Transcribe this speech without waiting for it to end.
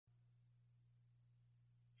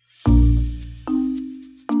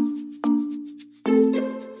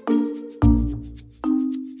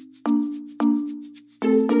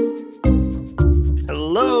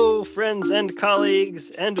friends and colleagues,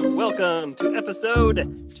 and welcome to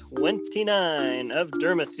episode 29 of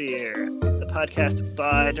Dermosphere, the podcast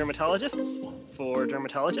by dermatologists, for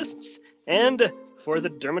dermatologists, and for the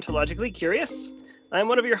dermatologically curious. I'm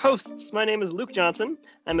one of your hosts. My name is Luke Johnson.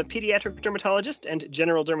 I'm a pediatric dermatologist and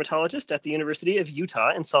general dermatologist at the University of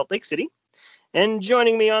Utah in Salt Lake City. And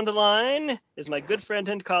joining me on the line is my good friend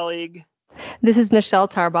and colleague. This is Michelle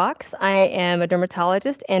Tarbox. I am a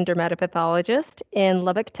dermatologist and dermatopathologist in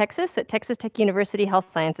Lubbock, Texas at Texas Tech University Health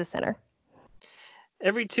Sciences Center.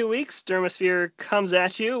 Every 2 weeks, Dermosphere comes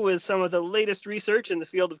at you with some of the latest research in the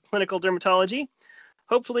field of clinical dermatology.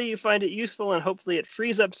 Hopefully you find it useful and hopefully it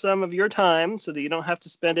frees up some of your time so that you don't have to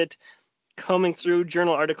spend it combing through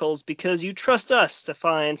journal articles because you trust us to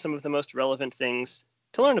find some of the most relevant things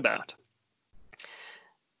to learn about.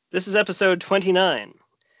 This is episode 29.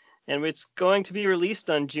 And it's going to be released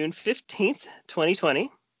on June 15th,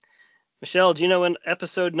 2020. Michelle, do you know when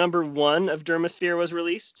episode number 1 of Dermosphere was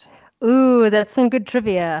released? Ooh, that's some good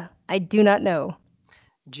trivia. I do not know.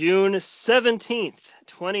 June 17th,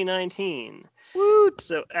 2019. Woot!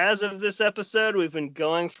 So as of this episode, we've been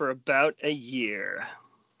going for about a year.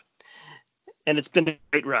 And it's been a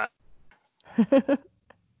great ride.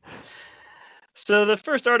 So the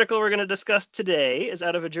first article we're going to discuss today is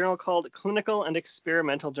out of a journal called Clinical and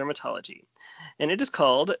Experimental Dermatology. And it is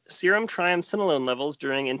called Serum Triamcinolone Levels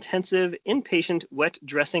During Intensive Inpatient Wet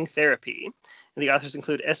Dressing Therapy. And the authors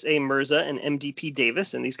include S.A. Mirza and M.D.P.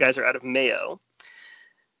 Davis, and these guys are out of Mayo.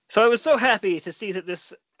 So I was so happy to see that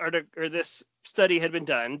this study had been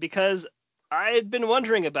done because I had been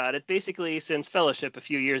wondering about it basically since fellowship a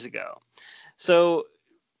few years ago. So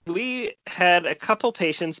we had a couple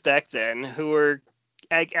patients back then who were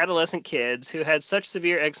adolescent kids who had such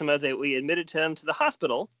severe eczema that we admitted them to the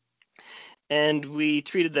hospital and we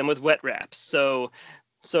treated them with wet wraps. So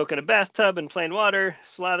soak in a bathtub in plain water,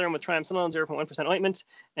 slather them with triamcinolone 0.1% ointment,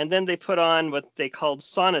 and then they put on what they called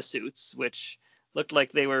sauna suits, which looked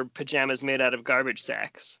like they were pajamas made out of garbage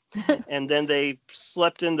sacks. And then they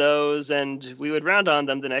slept in those, and we would round on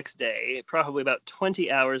them the next day, probably about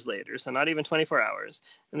 20 hours later, so not even 24 hours,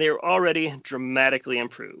 and they were already dramatically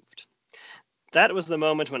improved. That was the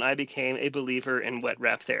moment when I became a believer in wet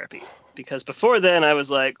wrap therapy, because before then I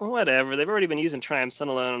was like, whatever, they've already been using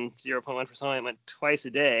triamcinolone 0.1% ointment twice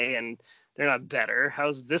a day, and they're not better.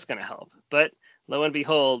 How's this going to help? But lo and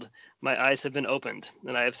behold, my eyes have been opened,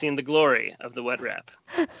 and I have seen the glory of the wet wrap.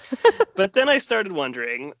 But then I started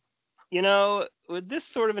wondering, with this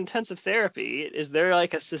sort of intensive therapy, is there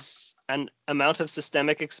like an amount of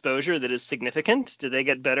systemic exposure that is significant? Do they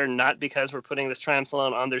get better not because we're putting this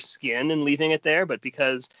triamcinolone on their skin and leaving it there, but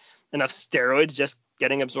because enough steroids just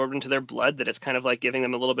getting absorbed into their blood that it's kind of like giving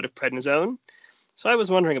them a little bit of prednisone? So I was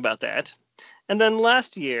wondering about that. And then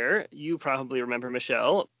last year, you probably remember,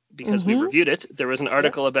 Michelle, because we reviewed it, there was an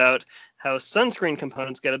article about how sunscreen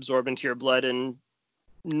components get absorbed into your blood in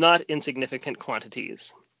not insignificant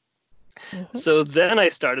quantities. So then I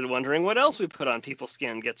started wondering what else we put on people's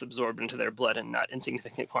skin gets absorbed into their blood in not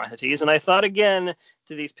insignificant quantities. And I thought again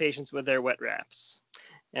to these patients with their wet wraps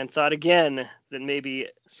and thought again that maybe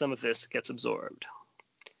some of this gets absorbed.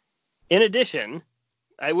 In addition,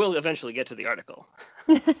 I will eventually get to the article.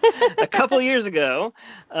 A couple years ago,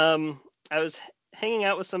 I was hanging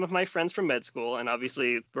out with some of my friends from med school, and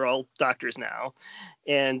obviously we're all doctors now,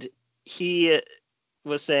 and he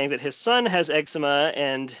was saying that his son has eczema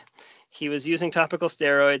and he was using topical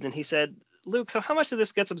steroids, and he said, Luke, so how much of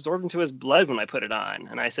this gets absorbed into his blood when I put it on?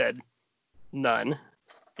 And I said, none.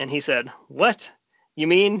 And he said, what? You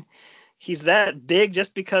mean he's that big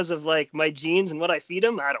just because of like my genes and what I feed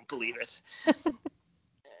him? I don't believe it.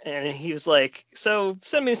 And he was like, so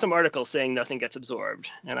send me some articles saying nothing gets absorbed.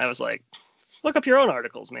 And I was like, look up your own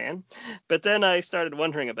articles, man. But then I started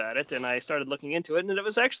wondering about it and I started looking into it, and it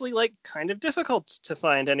was actually like kind of difficult to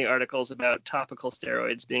find any articles about topical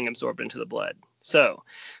steroids being absorbed into the blood. So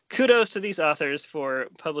kudos to these authors for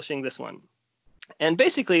publishing this one. And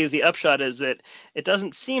basically the upshot is that it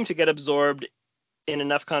doesn't seem to get absorbed in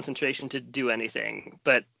enough concentration to do anything,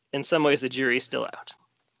 but in some ways the jury's still out.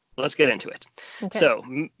 Let's get into it. Okay. So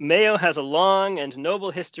Mayo has a long and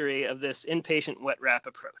noble history of this inpatient wet wrap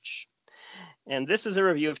approach. And this is a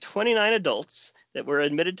review of 29 adults that were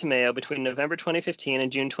admitted to Mayo between November 2015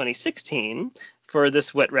 and June 2016 for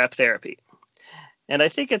this wet wrap therapy. And I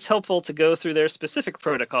think it's helpful to go through their specific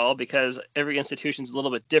protocol because every institution is a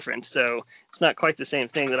little bit different. So it's not quite the same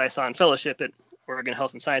thing that I saw in fellowship at Oregon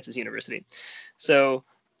Health and Sciences University. So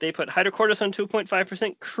they put hydrocortisone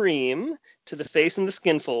 2.5% cream to the face and the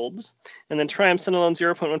skin folds, and then triamcinolone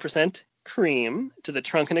 0.1% cream to the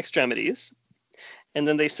trunk and extremities. And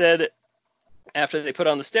then they said After they put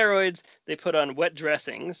on the steroids, they put on wet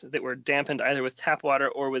dressings that were dampened either with tap water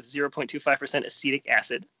or with 0.25% acetic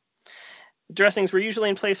acid. Dressings were usually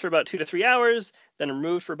in place for about 2 to 3 hours, then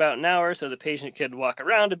removed for about an hour so the patient could walk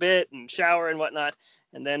around a bit and shower and whatnot,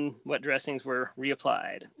 and then wet dressings were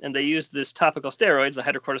reapplied. And they used this topical steroids, the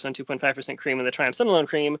hydrocortisone 2.5% cream and the triamcinolone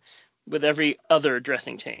cream, with every other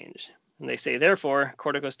dressing change. And they say, therefore,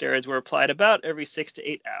 corticosteroids were applied about every 6 to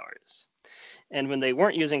 8 hours. And when they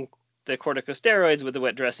weren't using the corticosteroids with the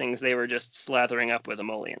wet dressings, they were just slathering up with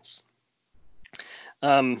emollients.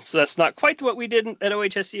 So that's not quite what we did at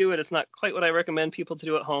OHSU, and it's not quite what I recommend people to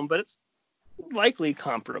do at home, but it's likely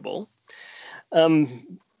comparable.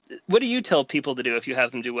 What do you tell people to do if you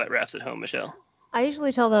have them do wet wraps at home, Michelle? I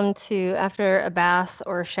usually tell them to, after a bath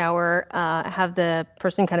or a shower, have the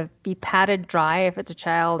person kind of be patted dry if it's a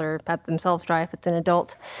child, or pat themselves dry if it's an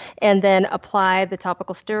adult, and then apply the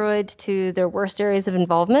topical steroid to their worst areas of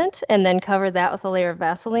involvement, and then cover that with a layer of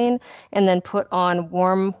Vaseline, and then put on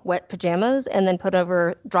warm, wet pajamas, and then put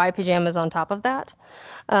over dry pajamas on top of that,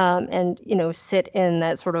 and, sit in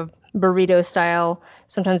that sort of burrito style.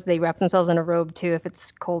 Sometimes they wrap themselves in a robe too if it's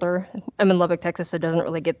colder. I'm in Lubbock, Texas, so it doesn't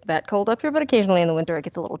really get that cold up here, but occasionally in the winter it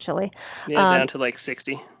gets a little chilly. Yeah, down to like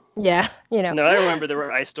 60. Yeah, No, I remember there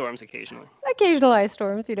were ice storms occasionally. Occasional ice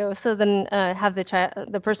storms, So then have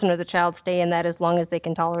the person or the child stay in that as long as they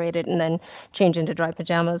can tolerate it, and then change into dry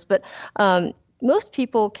pajamas. But most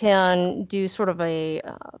people can do sort of a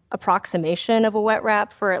approximation of a wet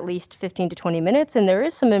wrap for at least 15 to 20 minutes, and there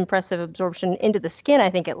is some impressive absorption into the skin, I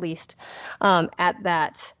think, at least at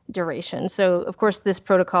that duration. So, of course, this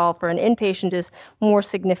protocol for an inpatient is more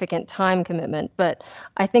significant time commitment, but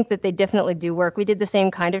I think that they definitely do work. We did the same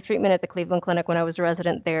kind of treatment at the Cleveland Clinic when I was a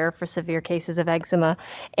resident there for severe cases of eczema,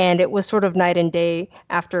 and it was sort of night and day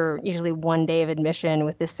after usually 1 day of admission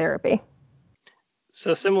with this therapy.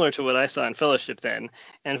 So similar to what I saw in fellowship then,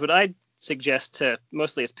 and what I suggest to,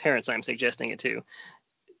 mostly as parents I'm suggesting it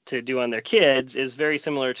to do on their kids, is very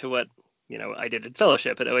similar to what, I did at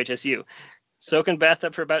fellowship at OHSU. Soak in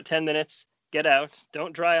bathtub for about 10 minutes, get out,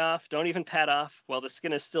 don't dry off, don't even pat off. While the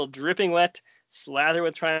skin is still dripping wet, slather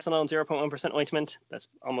with triamcinolone 0.1% ointment. That's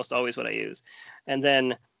almost always what I use. And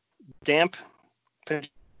then damp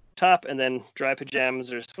top, and then dry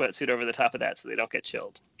pajamas or sweatsuit over the top of that so they don't get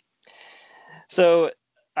chilled. So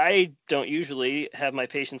I don't usually have my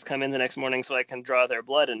patients come in the next morning so I can draw their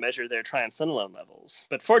blood and measure their triamcinolone levels.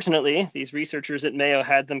 But fortunately, these researchers at Mayo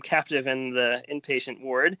had them captive in the inpatient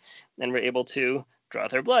ward and were able to draw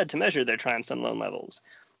their blood to measure their triamcinolone levels.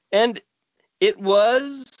 And it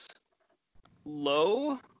was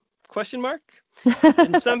low, ?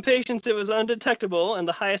 In some patients, it was undetectable, and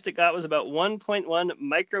the highest it got was about 1.1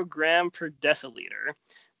 microgram per deciliter.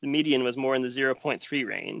 The median was more in the 0.3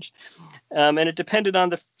 range. And it depended on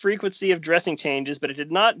the frequency of dressing changes, but it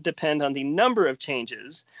did not depend on the number of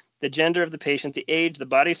changes, the gender of the patient, the age, the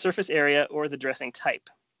body surface area, or the dressing type.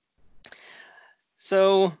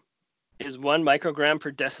 So is 1 microgram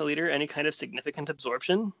per deciliter any kind of significant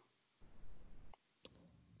absorption?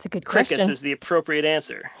 It's a good question. Crickets is the appropriate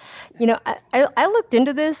answer. I looked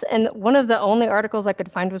into this, and one of the only articles I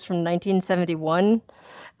could find was from 1971.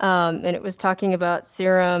 And it was talking about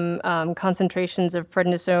serum concentrations of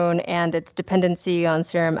prednisone and its dependency on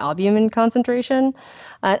serum albumin concentration,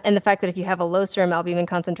 and the fact that if you have a low serum albumin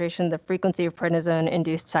concentration, the frequency of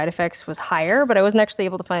prednisone-induced side effects was higher, but I wasn't actually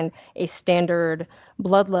able to find a standard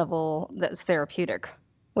blood level that's therapeutic.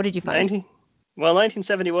 What did you find?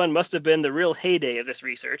 1971 must have been the real heyday of this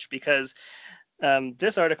research, because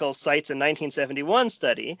this article cites a 1971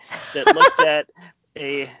 study that looked at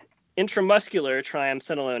a intramuscular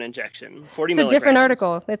triamcinolone injection, 40 milligrams. It's a different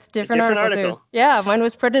article. It's a different article. Too. Yeah, mine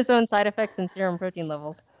was prednisone side effects and serum protein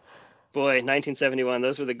levels. Boy, 1971,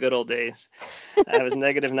 those were the good old days. I was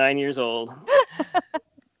negative 9 years old.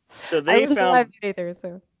 So they found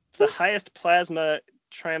the highest plasma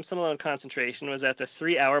triamcinolone concentration was at the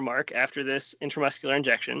 3-hour mark after this intramuscular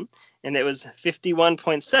injection, and it was 51.7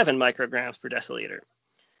 micrograms per deciliter.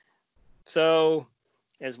 So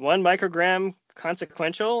is 1 microgram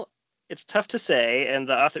consequential? It's tough to say, and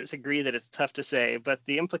the authors agree that it's tough to say, but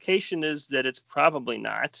the implication is that it's probably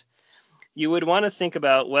not. You would want to think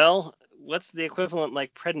about, well, what's the equivalent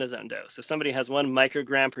like prednisone dose? If somebody has 1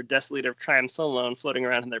 microgram per deciliter of triamcinolone floating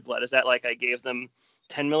around in their blood, is that like I gave them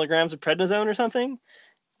 10 milligrams of prednisone or something?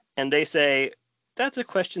 And they say, that's a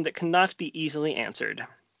question that cannot be easily answered.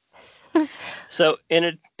 So in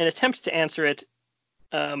an attempt to answer it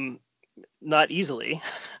not easily,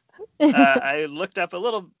 I looked up a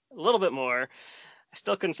little bit more. I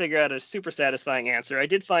still couldn't figure out a super satisfying answer. I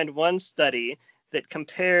did find one study that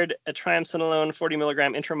compared a triamcinolone 40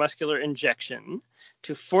 milligram intramuscular injection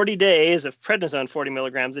to 40 days of prednisone 40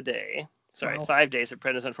 milligrams a day. Sorry, Wow. 5 days of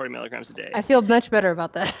prednisone 40 milligrams a day. I feel much better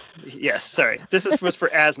about that. Yes, sorry. This was for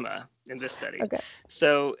asthma in this study. Okay.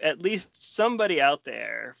 So at least somebody out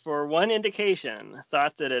there, for one indication,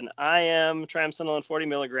 thought that an IM triamcinolone 40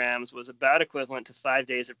 milligrams was about equivalent to 5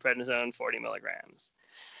 days of prednisone 40 milligrams.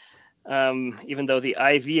 Even though the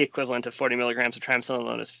IV equivalent of 40 milligrams of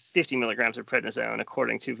triamcinolone is 50 milligrams of prednisone,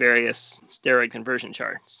 according to various steroid conversion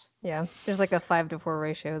charts. Yeah, there's like a 5-to-4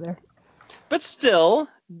 ratio there. But still,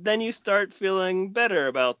 then you start feeling better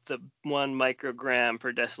about the 1 microgram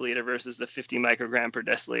per deciliter versus the 50 microgram per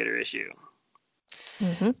deciliter issue.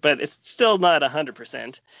 Mm-hmm. But it's still not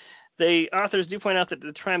 100%. The authors do point out that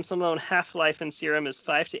the triamcinolone half-life in serum is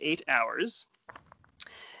 5 to 8 hours.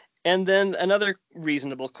 And then another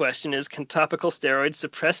reasonable question is, can topical steroids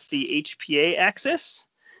suppress the HPA axis?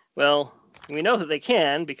 Well, we know that they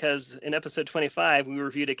can, because in episode 25, we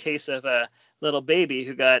reviewed a case of a little baby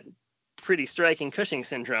who got pretty striking Cushing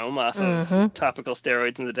syndrome off of topical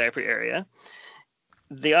steroids in the diaper area.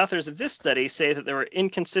 The authors of this study say that there were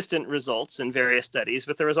inconsistent results in various studies,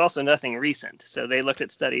 but there was also nothing recent. So they looked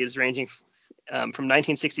at studies ranging from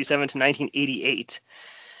 1967 to 1988.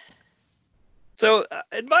 So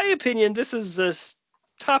in my opinion, this is a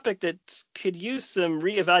topic that could use some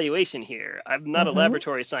reevaluation here. I'm not a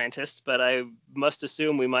laboratory scientist, but I must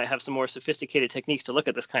assume we might have some more sophisticated techniques to look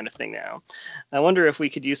at this kind of thing now. I wonder if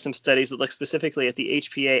we could use some studies that look specifically at the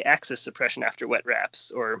HPA axis suppression after wet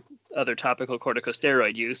wraps or other topical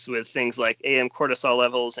corticosteroid use with things like AM cortisol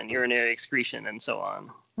levels and urinary excretion and so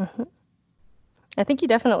on. Mm-hmm. I think you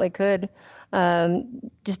definitely could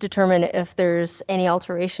just determine if there's any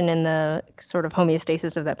alteration in the sort of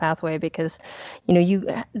homeostasis of that pathway, because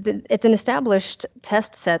it's an established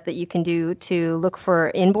test set that you can do to look for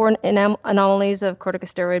inborn anomalies of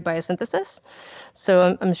corticosteroid biosynthesis.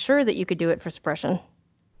 So I'm sure that you could do it for suppression.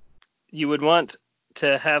 You would want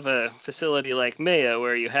to have a facility like Mayo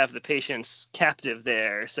where you have the patients captive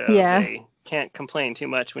there, so they can't complain too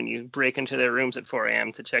much when you break into their rooms at 4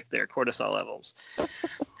 a.m. to check their cortisol levels.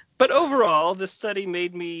 But overall, this study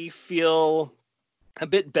made me feel a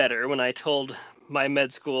bit better when I told my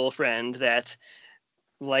med school friend that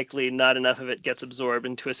likely not enough of it gets absorbed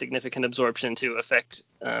into a significant absorption to affect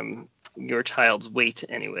your child's weight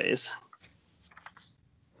anyways.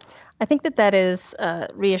 I think that is a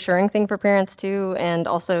reassuring thing for parents too, and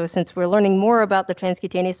also since we're learning more about the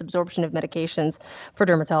transcutaneous absorption of medications for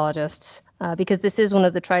dermatologists, because this is one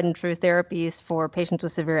of the tried and true therapies for patients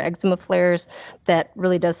with severe eczema flares that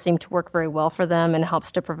really does seem to work very well for them and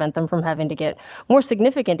helps to prevent them from having to get more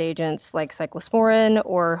significant agents like cyclosporin,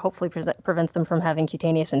 or hopefully prevents them from having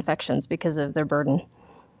cutaneous infections because of their burden.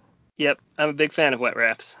 Yep, I'm a big fan of wet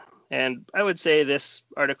wraps, and I would say this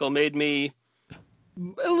article made me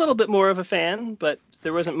a little bit more of a fan, but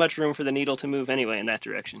there wasn't much room for the needle to move anyway in that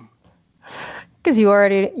direction. Because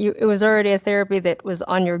it was already a therapy that was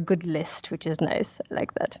on your good list, which is nice. I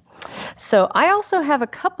like that. So I also have a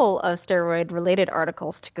couple of steroid-related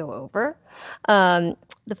articles to go over.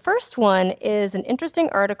 The first one is an interesting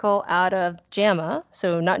article out of JAMA,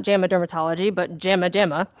 so not JAMA Dermatology, but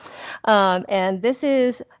JAMA. And this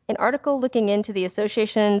is an article looking into the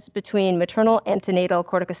associations between maternal antenatal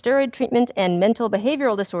corticosteroid treatment and mental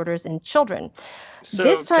behavioral disorders in children. So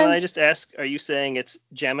this time, can I just ask, are you saying it's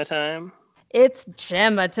JAMA time? It's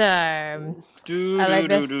JAMA time. I like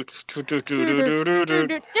that.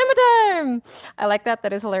 JAMA time. I like that.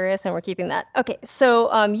 That is hilarious, and we're keeping that. Okay,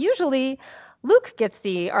 so usually Luke gets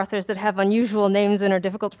the authors that have unusual names and are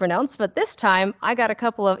difficult to pronounce, but this time I got a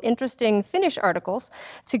couple of interesting Finnish articles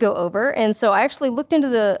to go over. And so I actually looked into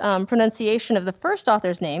the pronunciation of the first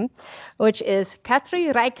author's name, which is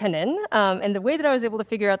Katri Räikkönen. And the way that I was able to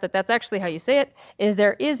figure out that that's actually how you say it is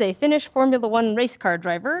there is a Finnish Formula One race car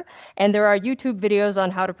driver, and there are YouTube videos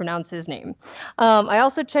on how to pronounce his name. I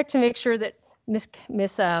also checked to make sure that Miss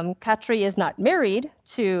Katri is not married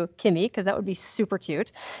to Kimi, because that would be super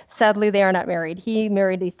cute. Sadly, they are not married. He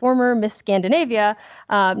married a former Miss Scandinavia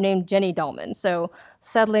named Jenny Dahlman. So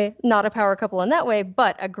sadly, not a power couple in that way,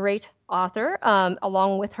 but a great author,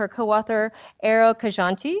 along with her co-author, Eero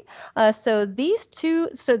Kajanti. So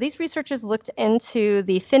these researchers looked into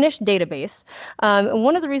the Finnish database. And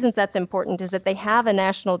one of the reasons that's important is that they have a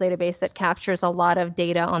national database that captures a lot of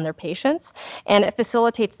data on their patients, and it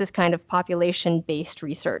facilitates this kind of population-based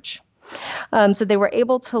research. So they were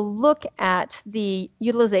able to look at the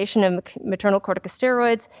utilization of maternal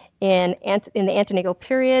corticosteroids in the antenatal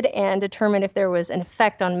period and determine if there was an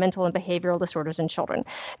effect on mental and behavioral disorders in children.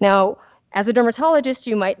 Now, As a dermatologist,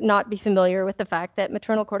 you might not be familiar with the fact that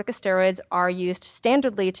maternal corticosteroids are used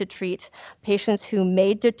standardly to treat patients who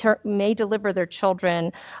may deliver their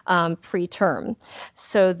children preterm.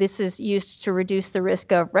 So this is used to reduce the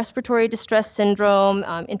risk of respiratory distress syndrome,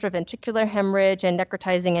 intraventricular hemorrhage, and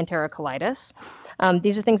necrotizing enterocolitis.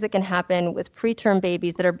 These are things that can happen with preterm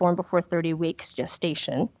babies that are born before 30 weeks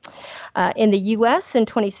gestation. In the US in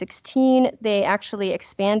 2016, they actually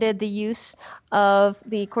expanded the use of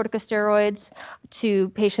the corticosteroids to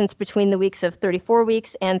patients between the weeks of 34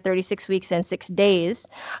 weeks and 36 weeks and 6 days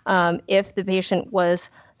if the patient was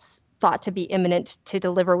thought to be imminent to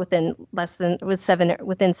deliver within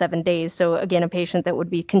 7 days. So again, a patient that would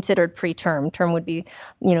be considered preterm. Term would be,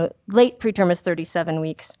 late preterm is 37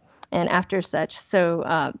 weeks and after such.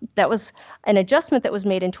 So that was an adjustment that was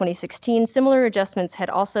made in 2016. Similar adjustments had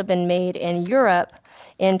also been made in Europe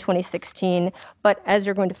in 2016, but as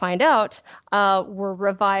you're going to find out, were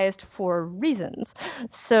revised for reasons.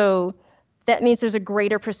 So that means there's a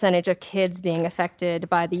greater percentage of kids being affected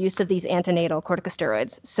by the use of these antenatal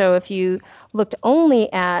corticosteroids. So if you looked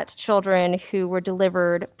only at children who were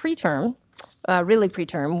delivered preterm, really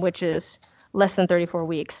preterm, which is less than 34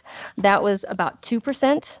 weeks, that was about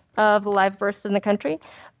 2% of the live births in the country.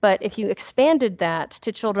 But if you expanded that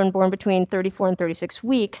to children born between 34 and 36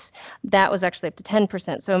 weeks, that was actually up to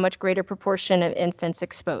 10%, so a much greater proportion of infants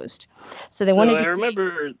exposed. So they wanted to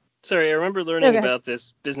I remember learning about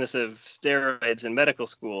this business of steroids in medical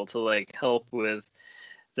school to help with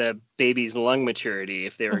the baby's lung maturity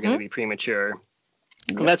if they were going to be premature.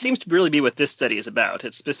 And that seems to really be what this study is about.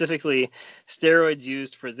 It's specifically steroids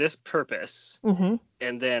used for this purpose.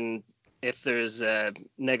 And then if there's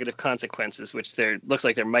negative consequences, which there looks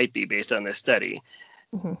like there might be based on this study.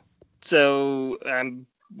 So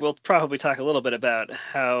we'll probably talk a little bit about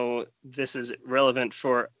how this is relevant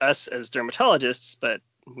for us as dermatologists, but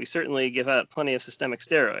we certainly give out plenty of systemic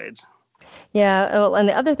steroids. Yeah. Well, and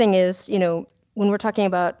the other thing is, when we're talking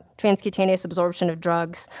about transcutaneous absorption of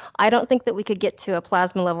drugs, I don't think that we could get to a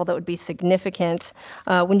plasma level that would be significant.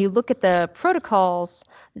 When you look at the protocols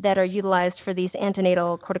that are utilized for these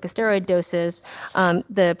antenatal corticosteroid doses,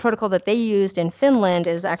 the protocol that they used in Finland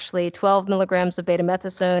is actually 12 milligrams of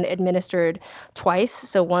betamethasone administered twice,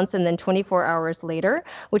 so once and then 24 hours later,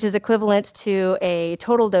 which is equivalent to a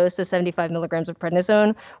total dose of 75 milligrams of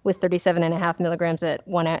prednisone with 37.5 milligrams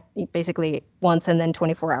basically once and then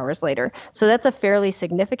 24 hours later. So that's a fairly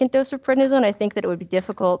significant dose of prednisone. I think that it would be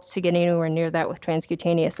difficult to get anywhere near that with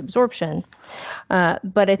transcutaneous absorption.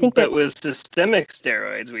 But I think that with systemic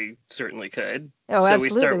steroids, we certainly could. Oh, so absolutely.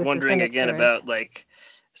 We start wondering again steroids. About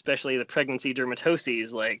especially the pregnancy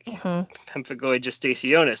dermatoses like pemphigoid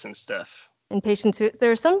gestationis and stuff. In patients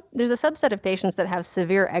there's a subset of patients that have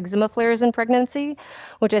severe eczema flares in pregnancy,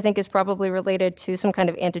 which I think is probably related to some kind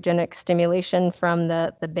of antigenic stimulation from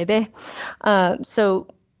the baby. So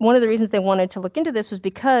one of the reasons they wanted to look into this was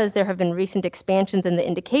because there have been recent expansions in the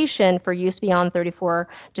indication for use beyond 34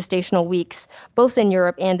 gestational weeks, both in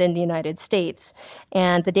Europe and in the United States.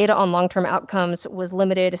 And the data on long-term outcomes was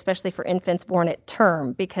limited, especially for infants born at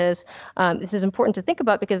term, because this is important to think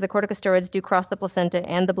about because the corticosteroids do cross the placenta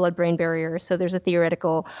and the blood-brain barrier. So there's a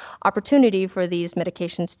theoretical opportunity for these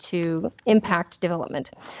medications to impact development.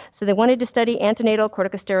 So they wanted to study antenatal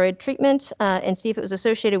corticosteroid treatment and see if it was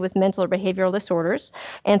associated with mental or behavioral disorders.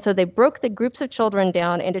 And so they broke the groups of children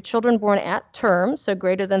down into children born at term, so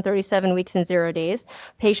greater than 37 weeks and 0 days,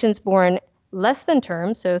 patients born less than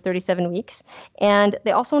term, so 37 weeks. And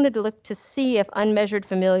they also wanted to look to see if unmeasured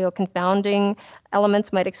familial confounding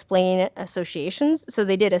elements might explain associations. So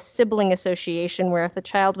they did a sibling association where if a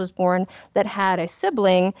child was born that had a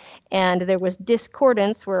sibling and there was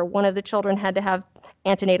discordance where one of the children had to have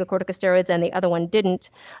antenatal corticosteroids and the other one didn't,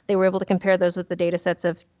 they were able to compare those with the data sets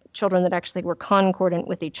of children that actually were concordant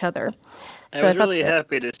with each other. I was really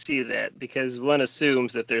happy to see that because one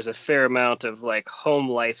assumes that there's a fair amount of home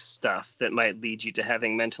life stuff that might lead you to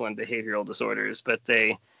having mental and behavioral disorders, but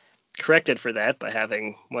they corrected for that by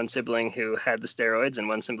having one sibling who had the steroids and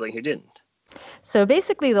one sibling who didn't. So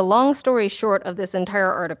basically the long story short of this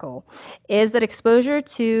entire article is that exposure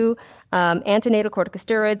to antenatal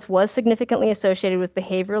corticosteroids was significantly associated with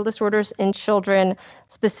behavioral disorders in children,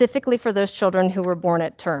 specifically for those children who were born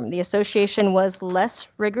at term. The association was less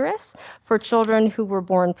rigorous for children who were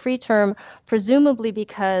born preterm, presumably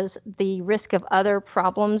because the risk of other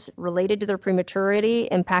problems related to their prematurity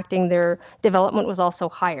impacting their development was also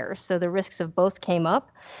higher. So the risks of both came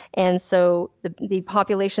up. And so the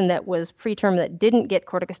population that was preterm that didn't get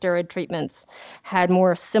corticosteroid treatments had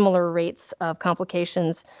more similar rates of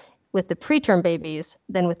complications with the preterm babies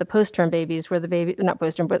than with the post-term babies, where the baby, not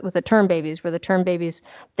post-term, but with the term babies, where the term babies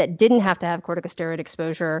that didn't have to have corticosteroid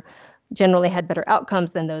exposure generally had better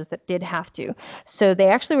outcomes than those that did have to. So they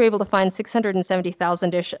actually were able to find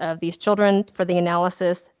 670,000-ish of these children for the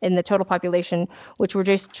analysis in the total population, which were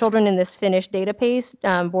just children in this Finnish database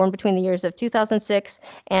born between the years of 2006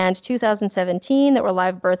 and 2017 that were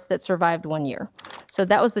live births that survived 1 year. So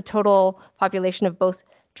that was the total population of both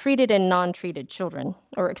treated and non-treated children,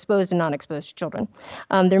 or exposed and non-exposed children.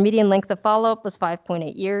 Their median length of follow-up was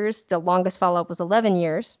 5.8 years. The longest follow-up was 11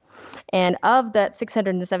 years. And of that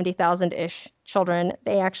 670,000-ish children,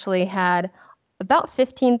 they actually had about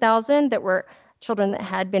 15,000 that were children that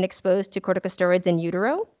had been exposed to corticosteroids in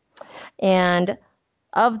utero. And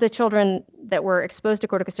of the children that were exposed to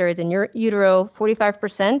corticosteroids in utero,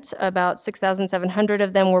 45%, about 6,700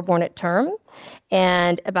 of them were born at term,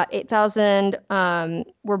 and about 8,000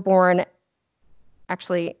 were born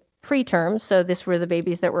actually preterm. So this were the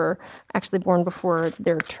babies that were actually born before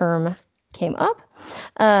their term came up.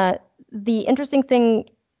 The interesting thing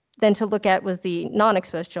then to look at was the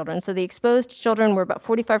non-exposed children. So the exposed children were about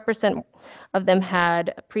 45% of them had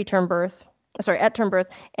at term birth,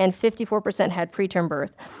 and 54% had preterm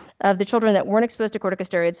birth. Of the children that weren't exposed to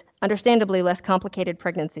corticosteroids, understandably less complicated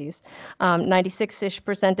pregnancies.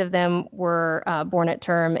 96-ish% of them were born at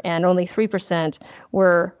term, and only 3%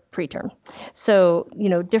 were preterm. So,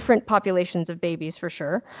 different populations of babies for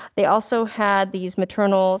sure. They also had these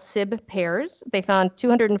maternal SIB pairs. They found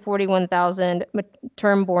 241,000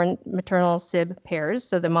 term-born maternal SIB pairs,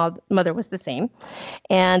 so the mother was the same.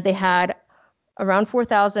 And they had around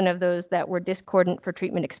 4,000 of those that were discordant for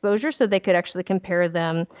treatment exposure, so they could actually compare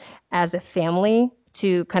them as a family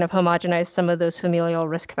to kind of homogenize some of those familial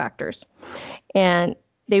risk factors. And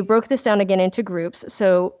they broke this down again into groups.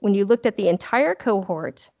 So when you looked at the entire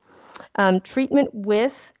cohort, treatment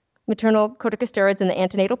with maternal corticosteroids in the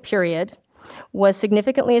antenatal period was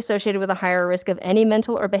significantly associated with a higher risk of any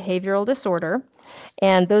mental or behavioral disorder.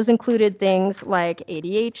 And those included things like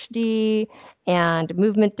ADHD and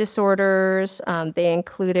movement disorders. They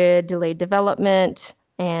included delayed development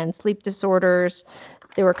and sleep disorders.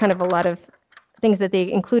 There were kind of a lot of things that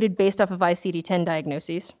they included based off of ICD-10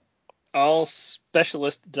 diagnoses. All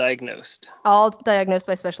specialist diagnosed. All diagnosed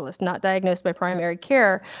by specialists, not diagnosed by primary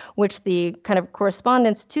care, which the kind of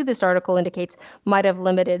correspondence to this article indicates might have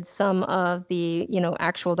limited some of the,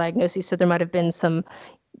 actual diagnoses. So there might have been some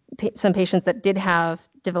patients that did have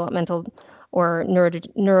developmental or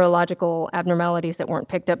neurological abnormalities that weren't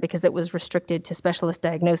picked up because it was restricted to specialist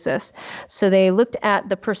diagnosis. So they looked at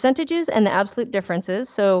the percentages and the absolute differences.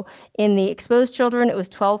 So in the exposed children, it was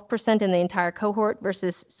 12% in the entire cohort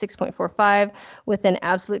versus 6.45, with an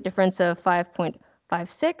absolute difference of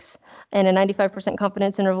 5.56 and a 95%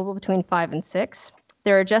 confidence interval between 5 and 6.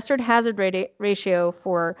 Their adjusted hazard ratio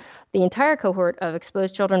for the entire cohort of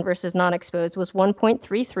exposed children versus non-exposed was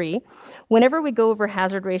 1.33. Whenever we go over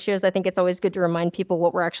hazard ratios, I think it's always good to remind people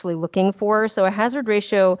what we're actually looking for. So a hazard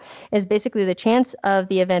ratio is basically the chance of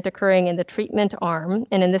the event occurring in the treatment arm,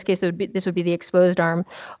 and in this case, this would be the exposed arm,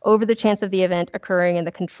 over the chance of the event occurring in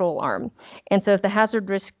the control arm. And so if the hazard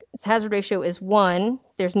ratio is 1,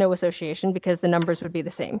 there's no association because the numbers would be the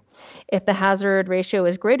same. If the hazard ratio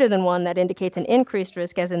is greater than 1, that indicates an increased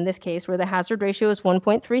risk, as in this case, where the hazard ratio is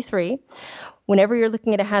 1.33. Whenever you're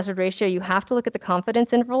looking at a hazard ratio, you have to look at the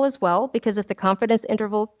confidence interval as well, because if the confidence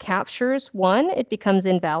interval captures 1, it becomes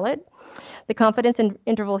invalid. The confidence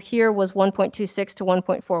interval here was 1.26 to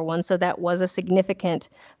 1.41, so that was a significant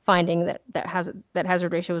finding that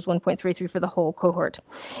hazard ratio was 1.33 for the whole cohort.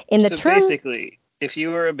 Basically, if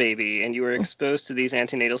you were a baby and you were exposed to these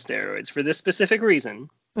antenatal steroids for this specific reason,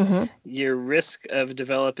 your risk of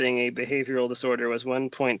developing a behavioral disorder was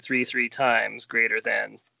 1.33 times greater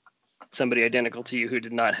than somebody identical to you who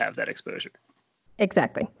did not have that exposure.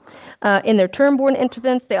 Exactly. In their term-born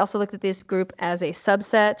infants, they also looked at this group as a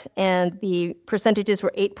subset, and the percentages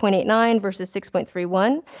were 8.89 versus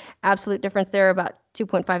 6.31. Absolute difference there about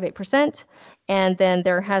 2.58%. And then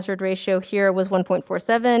their hazard ratio here was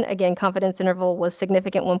 1.47. Again, confidence interval was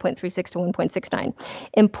significant, 1.36 to 1.69.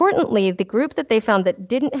 Importantly, the group that they found that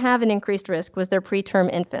didn't have an increased risk was their preterm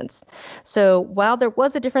infants. So while there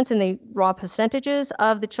was a difference in the raw percentages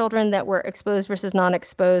of the children that were exposed versus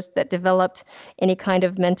non-exposed that developed any kind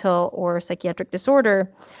of mental or psychiatric disorder,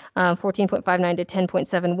 14.59 to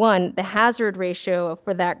 10.71, the hazard ratio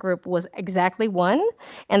for that group was exactly 1,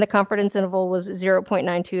 and the confidence interval was 0.9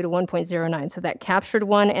 0.92 to 1.09. So that captured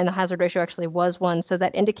 1, and the hazard ratio actually was 1. So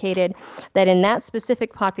that indicated that in that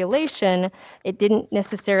specific population, it didn't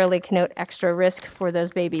necessarily connote extra risk for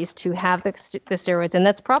those babies to have the steroids. And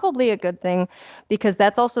that's probably a good thing, because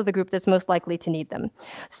that's also the group that's most likely to need them.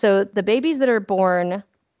 So the babies that are born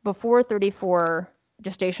before 34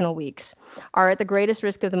 gestational weeks are at the greatest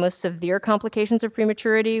risk of the most severe complications of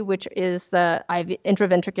prematurity, which is the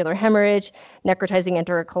intraventricular hemorrhage, necrotizing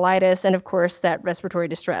enterocolitis, and of course that respiratory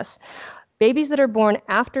distress. Babies that are born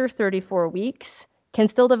after 34 weeks can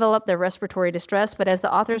still develop their respiratory distress, but as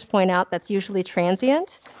the authors point out, that's usually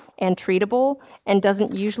transient and treatable and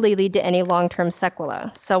doesn't usually lead to any long-term sequelae.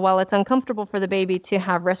 So while it's uncomfortable for the baby to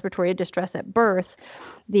have respiratory distress at birth,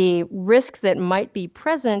 the risk that might be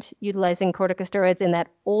present utilizing corticosteroids in that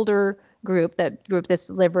older group, that group that's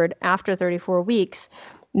delivered after 34 weeks,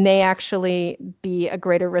 may actually be a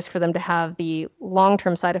greater risk for them to have the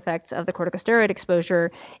long-term side effects of the corticosteroid exposure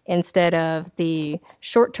instead of the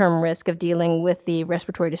short-term risk of dealing with the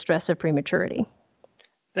respiratory distress of prematurity.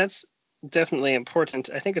 That's definitely important.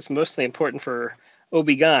 I think it's mostly important for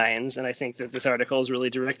OB-GYNs, and I think that this article is really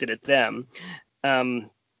directed at them. But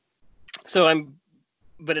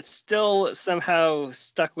it's still somehow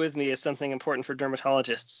stuck with me as something important for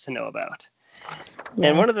dermatologists to know about. Yeah.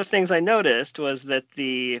 And one of the things I noticed was that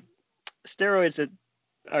the steroids that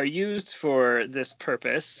are used for this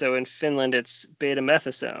purpose, so in Finland it's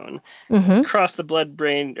betamethasone, cross the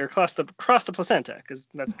blood-brain, or cross the placenta, because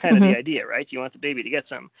that's kind of the idea, right? You want the baby to get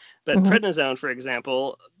some. But prednisone, for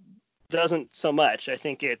example, doesn't so much. I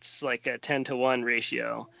think it's like a 10-to-1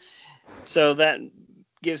 ratio. So that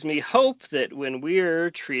gives me hope that when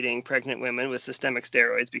we're treating pregnant women with systemic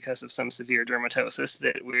steroids because of some severe dermatosis,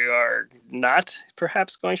 that we are not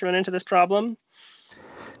perhaps going to run into this problem.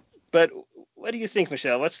 But what do you think,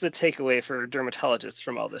 Michelle? What's the takeaway for dermatologists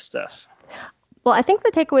from all this stuff? Well, I think the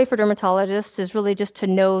takeaway for dermatologists is really just to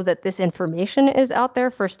know that this information is out there,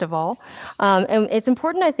 first of all. And it's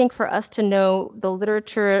important, I think, for us to know the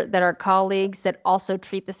literature that our colleagues that also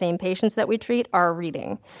treat the same patients that we treat are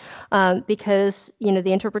reading. Because,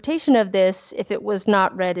 the interpretation of this, if it was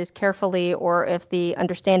not read as carefully, or if the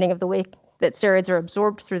understanding of the way that steroids are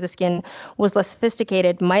absorbed through the skin was less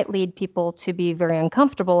sophisticated, might lead people to be very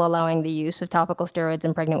uncomfortable allowing the use of topical steroids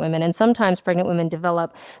in pregnant women. And sometimes pregnant women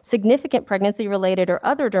develop significant pregnancy-related or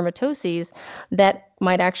other dermatoses that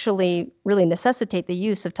might actually really necessitate the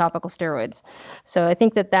use of topical steroids. So I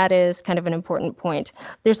think that that is kind of an important point.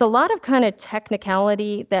 There's a lot of kind of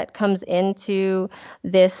technicality that comes into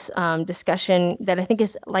this discussion that I think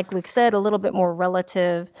is, like Luke said, a little bit more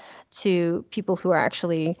relative to people who are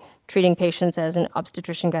actually treating patients as an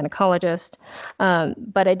obstetrician gynecologist.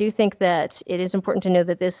 But I do think that it is important to know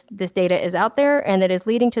that this data is out there, and that is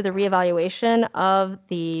leading to the reevaluation of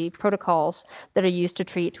the protocols that are used to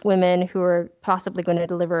treat women who are possibly going to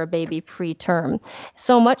deliver a baby preterm.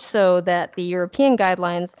 So much so that the European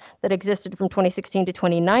guidelines that existed from 2016 to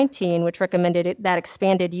 2019, which recommended that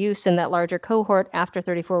expanded use in that larger cohort after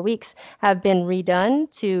 34 weeks, have been redone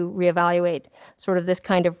to reevaluate sort of this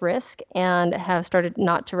kind of risk, and have started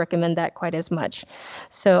not to recommend that quite as much.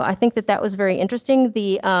 So I think that that was very interesting.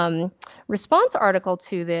 The response article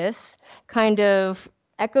to this kind of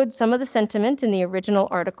echoed some of the sentiment in the original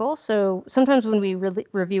article. So sometimes when we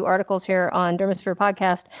review articles here on Dermosphere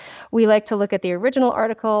Podcast, we like to look at the original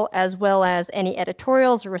article as well as any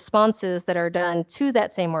editorials or responses that are done to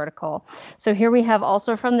that same article. So here we have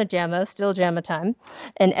also from the JAMA, still JAMA time,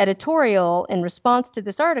 an editorial in response to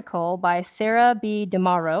this article by Sarah B.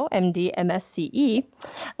 DeMauro, MD, MSCE,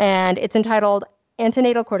 and it's entitled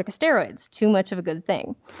Antenatal Corticosteroids, Too Much of a Good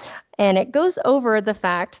Thing. And it goes over the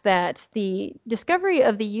fact that the discovery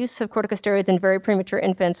of the use of corticosteroids in very premature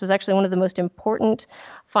infants was actually one of the most important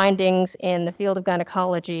findings in the field of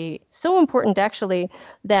gynecology. So important, actually,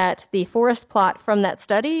 that the forest plot from that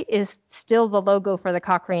study is still the logo for the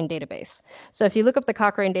Cochrane database. So if you look up the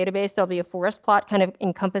Cochrane database, there'll be a forest plot kind of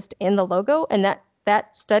encompassed in the logo, and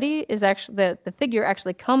that study is actually, the figure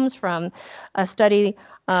actually comes from a study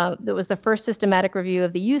that was the first systematic review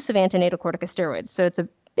of the use of antenatal corticosteroids. So it's a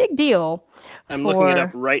big deal. I'm looking it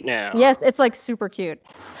up right now. Yes, it's like super cute.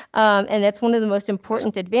 And that's one of the most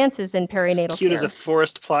important advances in perinatal care. As cute as a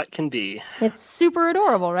forest plot can be. It's super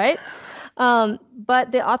adorable, right?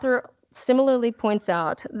 But the author similarly points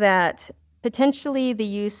out that potentially the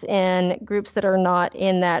use in groups that are not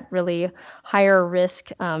in that really higher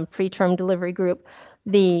risk preterm delivery group,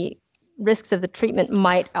 the risks of the treatment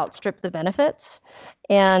might outstrip the benefits.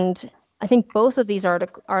 And I think both of these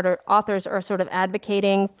authors are sort of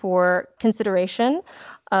advocating for consideration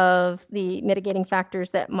of the mitigating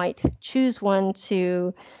factors that might choose one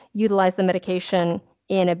to utilize the medication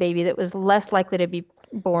in a baby that was less likely to be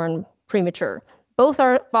born premature. Both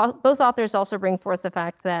authors also bring forth the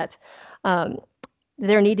fact that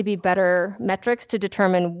there need to be better metrics to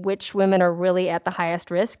determine which women are really at the highest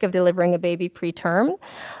risk of delivering a baby preterm.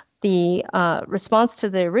 The response to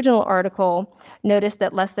the original article noticed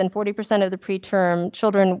that less than 40% of the preterm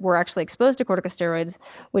children were actually exposed to corticosteroids,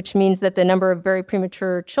 which means that the number of very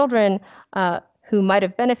premature children who might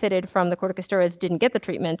have benefited from the corticosteroids didn't get the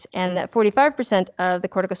treatment, and that 45% of the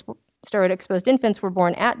corticosteroid-exposed infants were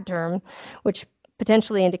born at term, which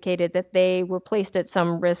potentially indicated that they were placed at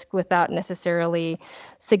some risk without necessarily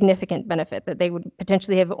significant benefit, that they would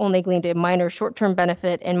potentially have only gleaned a minor short-term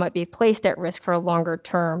benefit and might be placed at risk for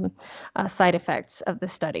longer-term side effects of the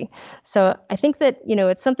study. So I think that,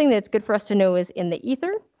 it's something that's good for us to know is in the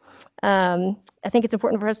ether. I think it's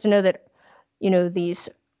important for us to know that, these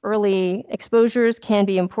early exposures can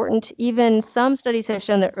be important. Even some studies have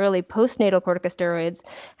shown that early postnatal corticosteroids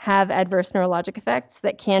have adverse neurologic effects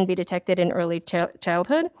that can be detected in early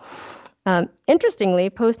childhood. Interestingly,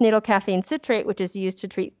 postnatal caffeine citrate, which is used to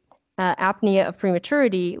treat apnea of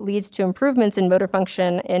prematurity, leads to improvements in motor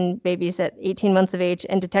function in babies at 18 months of age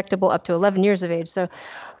and detectable up to 11 years of age. So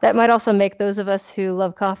that might also make those of us who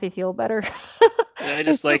love coffee feel better. And I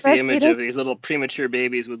just like the image of these little premature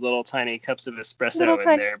babies with little tiny cups of espresso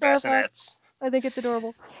in their bassinets. I think it's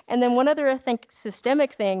adorable. And then one other, I think,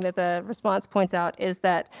 systemic thing that the response points out is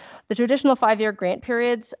that the traditional 5-year grant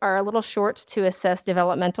periods are a little short to assess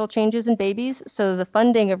developmental changes in babies. So the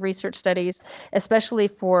funding of research studies, especially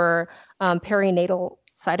for perinatal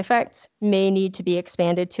side effects, may need to be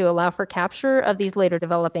expanded to allow for capture of these later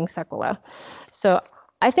developing sequelae. So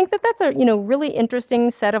I think that that's a really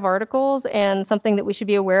interesting set of articles and something that we should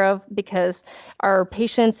be aware of, because our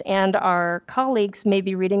patients and our colleagues may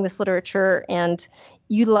be reading this literature and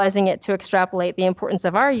utilizing it to extrapolate the importance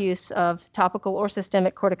of our use of topical or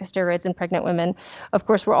systemic corticosteroids in pregnant women. Of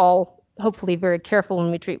course, we're all hopefully very careful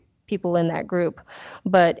when we treat people in that group,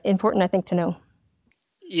 but important, I think, to know.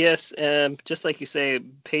 Yes, just like you say,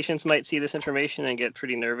 patients might see this information and get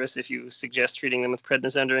pretty nervous if you suggest treating them with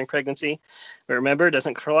prednisone during pregnancy. But remember, it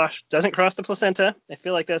doesn't cross the placenta. I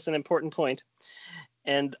feel like that's an important point.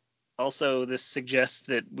 And also, this suggests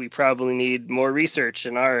that we probably need more research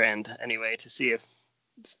in our end anyway to see if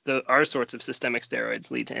our sorts of systemic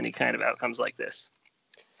steroids lead to any kind of outcomes like this.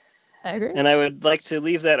 I agree. And I would like to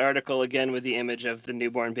leave that article again with the image of the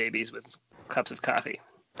newborn babies with cups of coffee.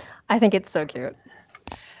 I think it's so cute.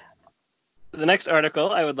 The next article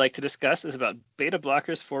I would like to discuss is about beta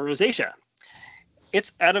blockers for rosacea.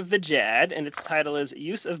 It's out of the JAD, and its title is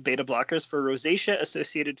Use of Beta Blockers for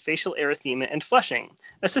Rosacea-Associated Facial Erythema and Flushing,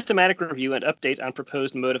 a systematic review and update on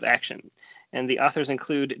proposed mode of action. And the authors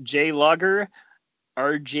include J. Lager,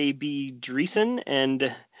 R.J.B. Driessen,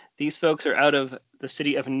 and these folks are out of the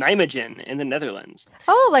city of Nijmegen in the Netherlands.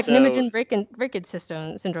 Oh, like Nijmegen breakage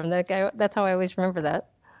syndrome. That's how I always remember that.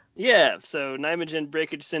 Yeah, so Nijmegen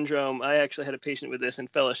breakage syndrome, I actually had a patient with this in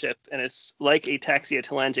fellowship, and it's like ataxia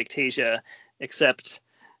telangiectasia, except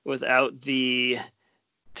without the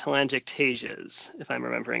telangiectasias, if I'm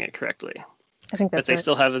remembering it correctly. I think that's But they right.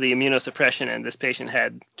 still have the immunosuppression, and this patient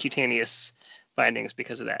had cutaneous findings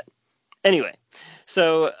because of that. Anyway,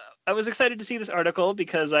 so I was excited to see this article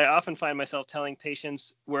because I often find myself telling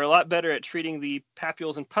patients we're a lot better at treating the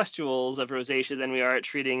papules and pustules of rosacea than we are at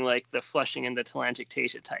treating like the flushing and the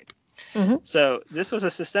telangiectasia type. Mm-hmm. So this was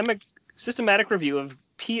a systematic review of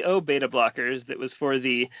PO beta blockers that was for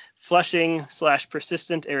the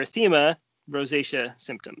flushing/persistent erythema rosacea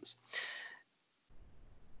symptoms.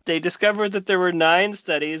 They discovered that there were 9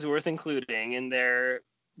 studies worth including in their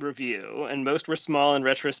review, and most were small and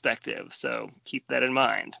retrospective, so keep that in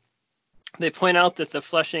mind. They point out that the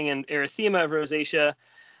flushing and erythema of rosacea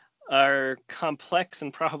are complex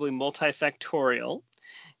and probably multifactorial,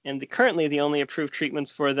 and currently the only approved treatments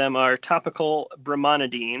for them are topical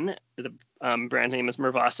brimonidine, the brand name is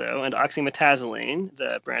Mirvaso, and oxymetazoline,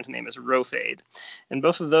 the brand name is Rhofade. And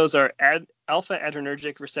both of those are alpha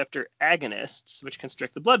adrenergic receptor agonists, which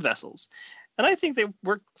constrict the blood vessels. And I think they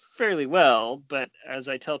work fairly well, but as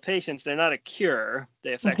I tell patients, they're not a cure.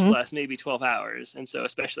 The effects last maybe 12 hours. And so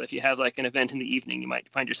especially if you have like an event in the evening, you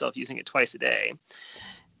might find yourself using it twice a day.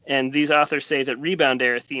 And these authors say that rebound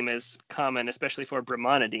erythema is common, especially for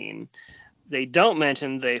brimonidine. They don't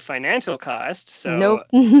mention the financial cost, so Nope.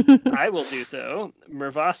 I will do so.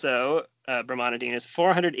 Mirvaso, brimonidine, is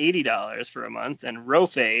 $480 for a month, and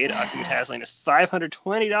Rhofade, oxymetazoline, is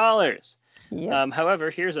 $520. Yep. However,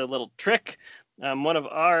 here's a little trick. One of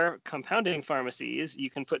our compounding pharmacies, you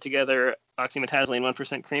can put together oxymetazoline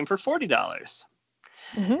 1% cream for $40.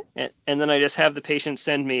 And then I just have the patient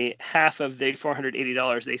send me half of the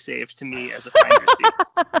 $480 they saved to me as a finder's fee.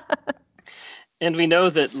 And we know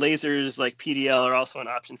that lasers like PDL are also an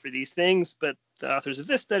option for these things, but the authors of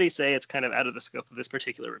this study say it's kind of out of the scope of this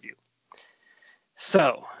particular review.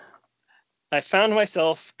 So I found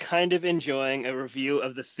myself kind of enjoying a review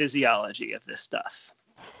of the physiology of this stuff,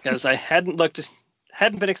 because I hadn't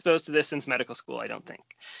been exposed to this since medical school, I don't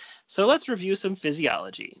think. So let's review some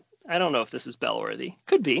physiology. I don't know if this is bell worthy.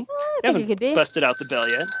 Could be. I think it could be. Busted out the bell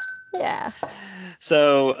yet. Yeah.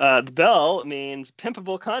 So the bell means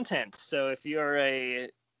pimpable content. So if you're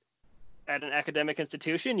at an academic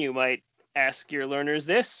institution, you might ask your learners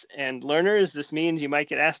this, and learners, this means you might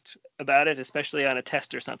get asked about it, especially on a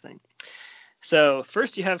test or something. So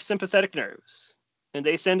first you have sympathetic nerves, and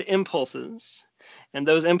they send impulses, and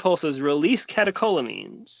those impulses release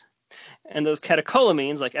catecholamines. And those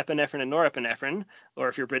catecholamines, like epinephrine and norepinephrine, or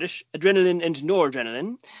if you're British, adrenaline and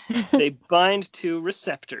noradrenaline, they bind to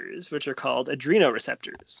receptors, which are called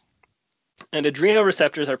adrenoreceptors. And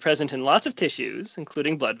adrenoreceptors are present in lots of tissues,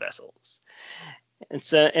 including blood vessels.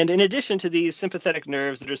 And in addition to these sympathetic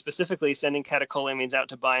nerves that are specifically sending catecholamines out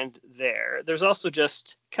to bind there, there's also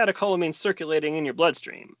just catecholamines circulating in your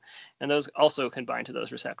bloodstream, and those also can bind to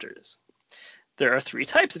those receptors. There are 3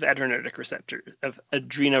 types of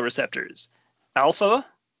adrenoreceptors, alpha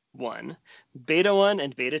 1, beta 1,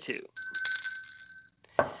 and beta 2.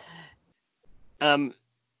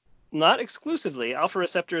 Not exclusively, alpha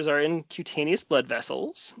receptors are in cutaneous blood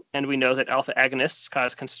vessels, and we know that alpha agonists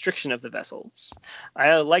cause constriction of the vessels.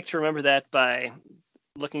 I like to remember that by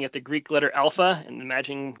looking at the Greek letter alpha and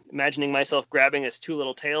imagining myself grabbing its 2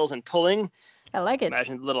 little tails and pulling. I like it.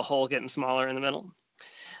 Imagine the little hole getting smaller in the middle.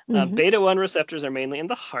 Beta 1 receptors are mainly in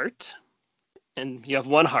the heart, and you have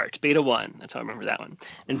 1 heart, beta 1, that's how I remember that one.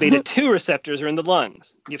 And beta 2 receptors are in the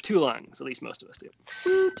lungs. You have 2 lungs, at least most of us do.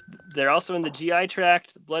 They're also in the GI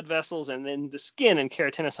tract, the blood vessels, and then the skin and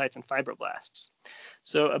keratinocytes and fibroblasts.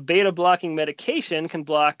 So a beta blocking medication can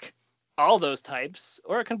block all those types,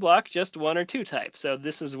 or it can block just 1 or 2 types. So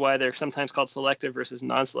this is why they're sometimes called selective versus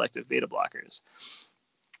non-selective beta blockers.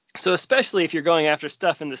 So especially if you're going after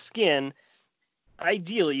stuff in the skin,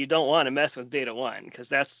 ideally, you don't want to mess with beta 1 because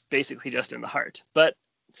that's basically just in the heart. But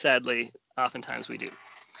sadly, oftentimes we do.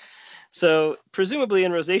 So presumably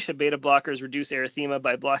in rosacea, beta blockers reduce erythema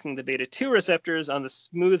by blocking the beta 2 receptors on the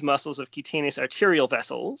smooth muscles of cutaneous arterial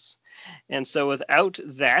vessels. And so without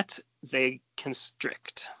that, they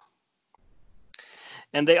constrict.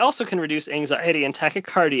 And they also can reduce anxiety and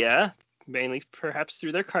tachycardia, mainly perhaps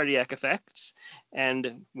through their cardiac effects,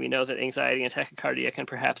 and we know that anxiety and tachycardia can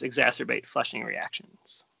perhaps exacerbate flushing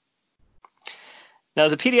reactions. Now,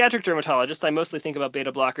 as a pediatric dermatologist, I mostly think about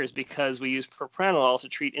beta blockers because we use propranolol to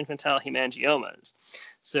treat infantile hemangiomas.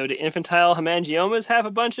 So do infantile hemangiomas have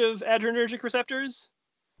a bunch of adrenergic receptors?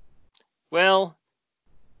 Well,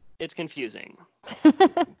 it's confusing.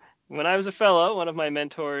 When I was a fellow, one of my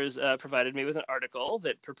mentors provided me with an article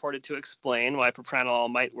that purported to explain why propranolol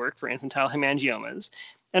might work for infantile hemangiomas.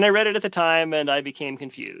 And I read it at the time, and I became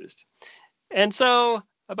confused. And so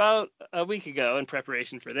about a week ago, in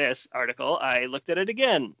preparation for this article, I looked at it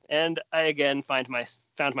again, and I again found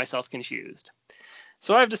myself confused.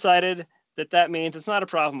 So I've decided that means it's not a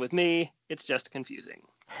problem with me, it's just confusing.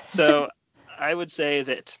 So I would say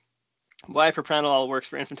that why propranolol works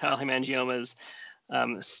for infantile hemangiomas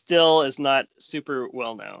still is not super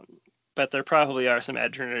well known, but there probably are some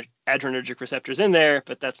adrenergic receptors in there,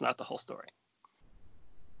 but that's not the whole story.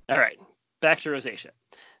 All right, back to rosacea.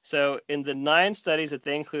 So in the 9 studies that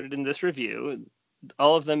they included in this review,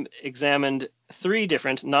 all of them examined 3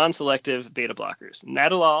 different non-selective beta blockers,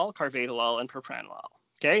 nadolol, carvedilol, and propranolol.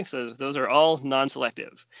 Okay, so those are all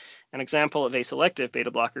non-selective. An example of a selective beta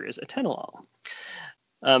blocker is atenolol.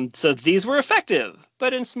 So these were effective,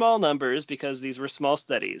 but in small numbers because these were small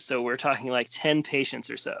studies. So we're talking like 10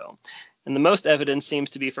 patients or so. And the most evidence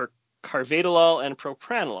seems to be for carvedilol and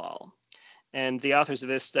propranolol. And the authors of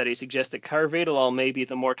this study suggest that carvedilol may be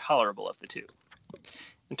the more tolerable of the 2.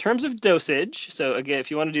 In terms of dosage, so again,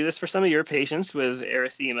 if you want to do this for some of your patients with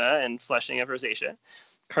erythema and flushing of rosacea,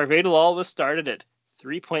 carvedilol was started at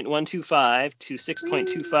 3.125 to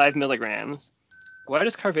 6.25 milligrams. Why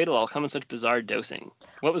does carvedilol come in such bizarre dosing?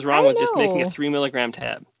 What was wrong with just making a 3 milligram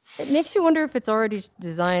tab? It makes you wonder if it's already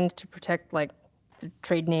designed to protect like the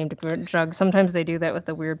trade named drugs. Sometimes they do that with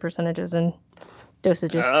the weird percentages and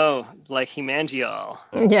dosages. Oh, like hemangiol.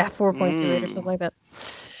 Yeah, 4.28 or something like that.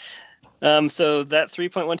 So that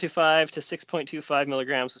 3.125 to 6.25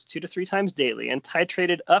 milligrams was 2 to 3 times daily and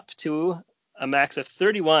titrated up to a max of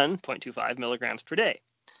 31.25 milligrams per day.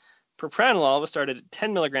 Propranolol was started at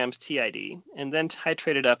 10 milligrams TID and then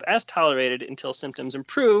titrated up as tolerated until symptoms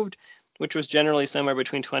improved, which was generally somewhere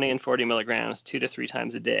between 20 and 40 milligrams 2 to 3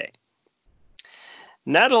 times a day.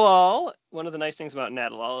 Nadolol, one of the nice things about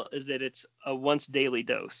Nadolol is that it's a once daily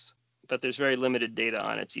dose, but there's very limited data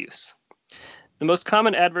on its use. The most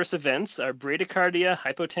common adverse events are bradycardia,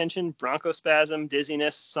 hypotension, bronchospasm,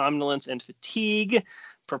 dizziness, somnolence, and fatigue.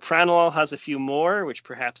 Propranolol has a few more, which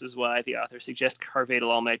perhaps is why the author suggests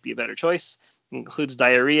carvedilol might be a better choice. It includes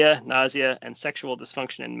diarrhea, nausea, and sexual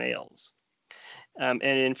dysfunction in males. And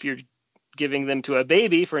if you're giving them to a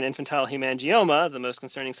baby for an infantile hemangioma, the most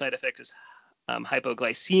concerning side effect is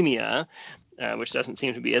hypoglycemia, which doesn't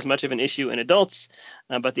seem to be as much of an issue in adults,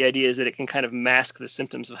 but the idea is that it can kind of mask the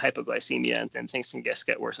symptoms of hypoglycemia, and then things can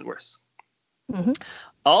get worse and worse. Mm-hmm.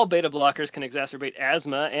 All beta blockers can exacerbate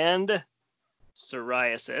asthma and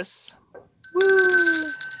psoriasis.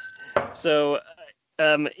 Woo! So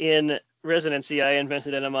in residency, I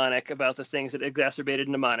invented a mnemonic about the things that exacerbated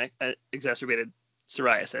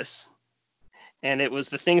psoriasis, and it was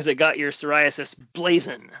the things that got your psoriasis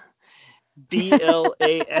blazing.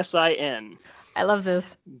 BLASIN. I love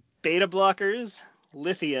this. Beta blockers,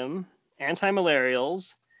 lithium,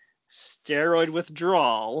 antimalarials, steroid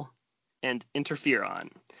withdrawal, and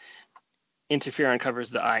interferon. Interferon covers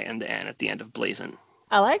the I and the N at the end of blazon.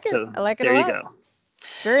 I like it. So I like it there a you lot. go.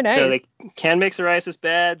 Very nice. So they can make psoriasis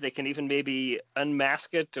bad. They can even maybe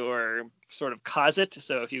unmask it or sort of cause it.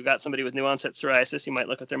 So if you've got somebody with new onset psoriasis, you might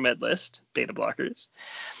look at their med list, beta blockers.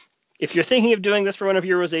 If you're thinking of doing this for one of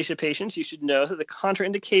your rosacea patients, you should know that the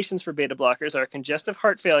contraindications for beta blockers are congestive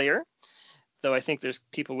heart failure, though I think there's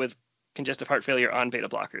people with congestive heart failure on beta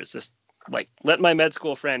blockers. Just like, let my med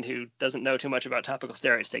school friend who doesn't know too much about topical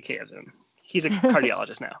steroids take care of him. He's a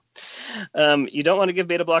cardiologist now. You don't want to give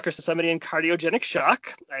beta blockers to somebody in cardiogenic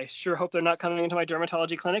shock. I sure hope they're not coming into my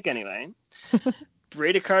dermatology clinic anyway.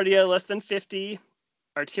 Bradycardia less than 50,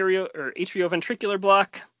 atrioventricular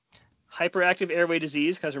block, hyperactive airway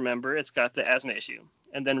disease, because remember, it's got the asthma issue,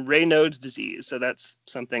 and then Raynaud's disease, so that's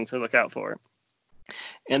something to look out for.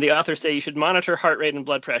 And the authors say you should monitor heart rate and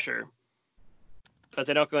blood pressure, but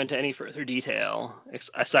they don't go into any further detail,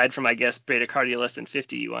 aside from, I guess, bradycardia less than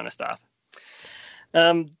 50, you want to stop.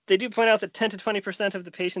 They do point out that 10 to 20% of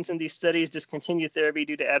the patients in these studies discontinued therapy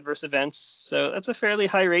due to adverse events, so that's a fairly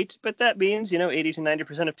high rate, but that means, 80 to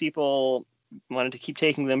 90% of people wanted to keep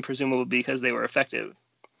taking them, presumably because they were effective.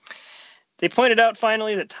 They pointed out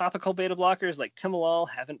finally that topical beta blockers like timolol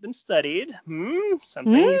haven't been studied.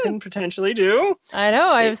 Something you can potentially do. I know.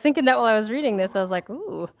 I was thinking that while I was reading this. I was like,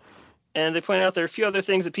 ooh. And they point out there are a few other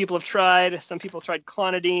things that people have tried. Some people tried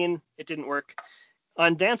clonidine. It didn't work.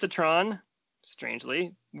 Ondansetron,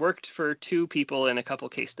 strangely, worked for 2 people in a couple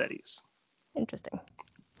case studies. Interesting.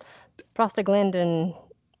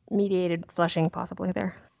 Prostaglandin-mediated flushing possibly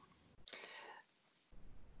there.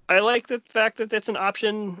 I like the fact that that's an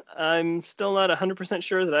option. I'm still not 100%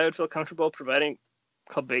 sure that I would feel comfortable providing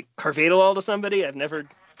carvedilol to somebody. I've never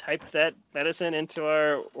typed that medicine into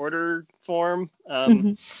our order form.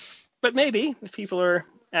 But maybe, if people are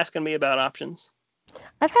asking me about options.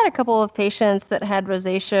 I've had a couple of patients that had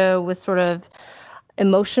rosacea with sort of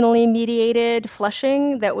emotionally mediated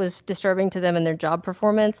flushing that was disturbing to them in their job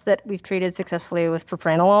performance that we've treated successfully with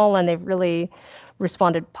propranolol, and they've really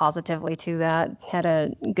responded positively to that, had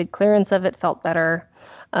a good clearance of it, felt better.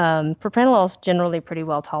 Propranolol is generally pretty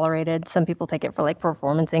well tolerated. Some people take it for like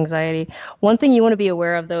performance anxiety. One thing you want to be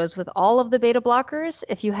aware of, though, is with all of the beta blockers,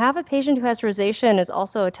 if you have a patient who has rosacea and is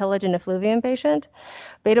also a telogen effluvium patient,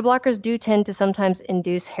 beta blockers do tend to sometimes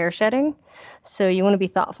induce hair shedding. So you want to be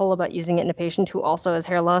thoughtful about using it in a patient who also has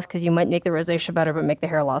hair loss, because you might make the rosacea better but make the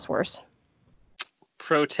hair loss worse.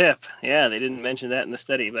 Pro tip. Yeah, they didn't mention that in the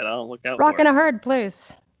study, but I'll look out Rock for in it. a hard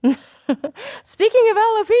place. Speaking of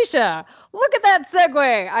alopecia, look at that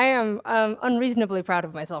segue. I am unreasonably proud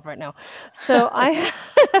of myself right now. So I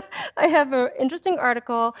have an interesting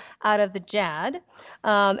article out of the JAD,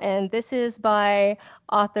 and this is by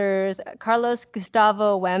authors Carlos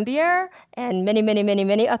Gustavo Wambier and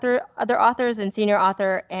many other authors, and senior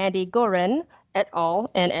author Andy Gorin et al.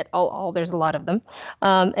 And et al. There's a lot of them.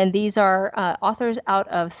 And these are authors out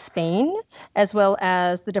of Spain, as well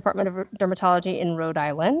as the Department of Dermatology in Rhode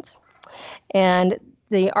Island. And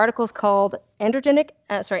the article is called Androgenetic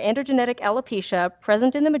Alopecia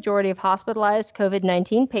Present in the Majority of Hospitalized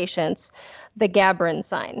COVID-19 Patients, the Gabrin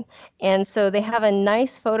Sign. And so they have a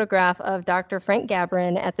nice photograph of Dr. Frank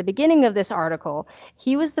Gabrin at the beginning of this article.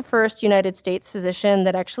 He was the first United States physician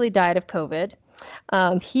that actually died of COVID.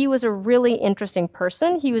 He was a really interesting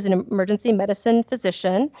person. He was an emergency medicine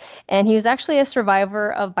physician, and he was actually a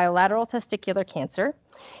survivor of bilateral testicular cancer.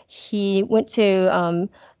 He went to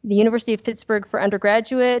the University of Pittsburgh for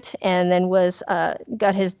undergraduate, and then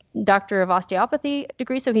got his Doctor of Osteopathy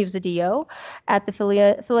degree, so he was a DO at the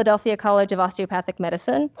Philadelphia College of Osteopathic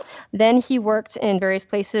Medicine. Then he worked in various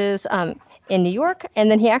places in New York, and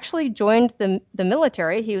then he actually joined the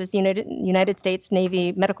military. He was United States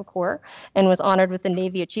Navy Medical Corps and was honored with the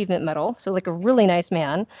Navy Achievement Medal. So like a really nice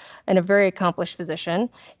man and a very accomplished physician.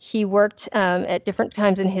 He worked at different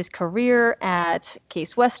times in his career at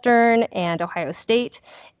Case Western and Ohio State,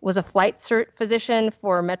 was a flight physician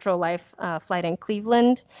for Metro Life Flight in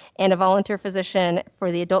Cleveland, and a volunteer physician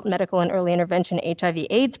for the Adult Medical and Early Intervention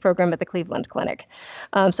HIV/AIDS program at the Cleveland Clinic.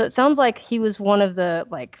 So it sounds like he was one of the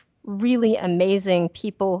really amazing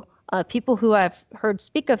people who I've heard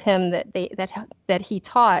speak of him that he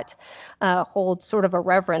taught hold sort of a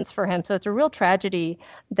reverence for him. So it's a real tragedy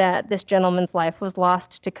that this gentleman's life was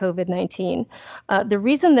lost to COVID-19. The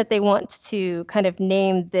reason that they want to kind of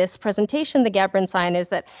name this presentation the Gabrin sign is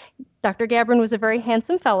that Dr. Gabrin was a very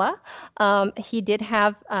handsome fella. He did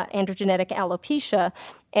have androgenetic alopecia.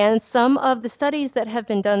 And some of the studies that have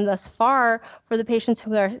been done thus far for the patients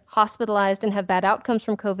who are hospitalized and have bad outcomes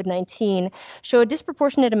from COVID-19 show a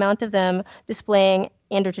disproportionate amount of them displaying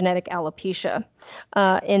androgenetic alopecia.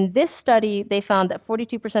 In this study, they found that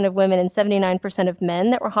 42% of women and 79% of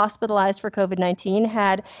men that were hospitalized for COVID-19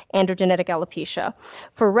 had androgenetic alopecia.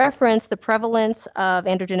 For reference, the prevalence of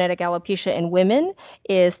androgenetic alopecia in women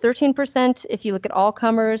is 13% if you look at all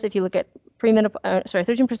comers, if you look at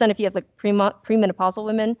 13% if you have premenopausal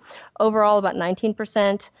women, overall about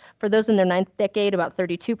 19%. For those in their ninth decade, about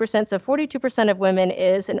 32%. So 42% of women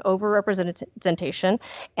is an overrepresentation,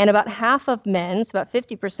 and about half of men, so about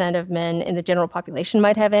 50% of men in the general population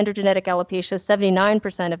might have androgenetic alopecia.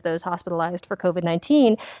 79% of those hospitalized for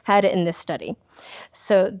COVID-19 had it in this study.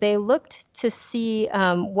 So they looked to see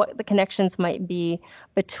what the connections might be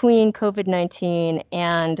between COVID-19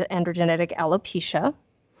 and androgenetic alopecia.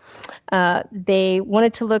 They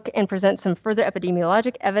wanted to look and present some further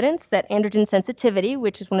epidemiologic evidence that androgen sensitivity,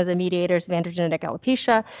 which is one of the mediators of androgenetic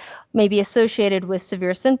alopecia, may be associated with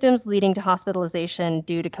severe symptoms leading to hospitalization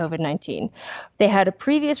due to COVID-19. They had a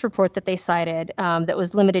previous report that they cited that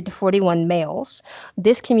was limited to 41 males.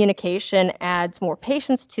 This communication adds more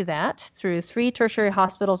patients to that through 3 tertiary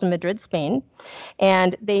hospitals in Madrid, Spain.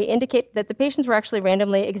 And they indicate that the patients were actually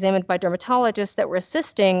randomly examined by dermatologists that were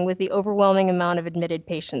assisting with the overwhelming amount of admitted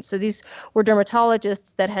patients. So these were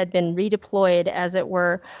dermatologists that had been redeployed, as it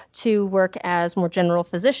were, to work as more general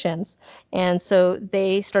physicians. And so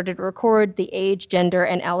they started to record the age, gender,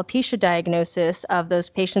 and alopecia diagnosis of those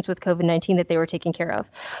patients with COVID-19 that they were taking care of.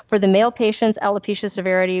 For the male patients, alopecia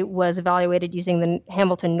severity was evaluated using the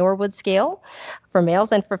Hamilton-Norwood scale for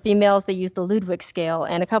males, and for females, they used the Ludwig scale.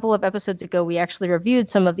 And a couple of episodes ago, we actually reviewed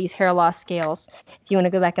some of these hair loss scales, if you want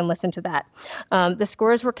to go back and listen to that. The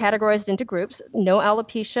scores were categorized into groups: no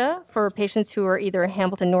alopecia for patients who were either a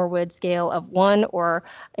Hamilton-Norwood scale of 1, or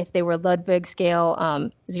if they were Ludwig scale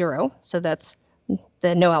 0, so that's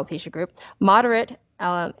the no alopecia group; moderate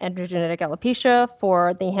androgenetic alopecia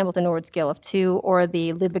for the Hamilton-Norwood scale of 2 or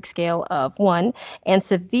the Ludwig scale of 1, and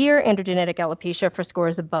severe androgenetic alopecia for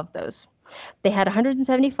scores above those. They had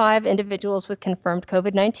 175 individuals with confirmed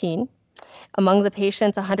COVID-19. Among the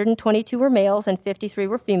patients, 122 were males and 53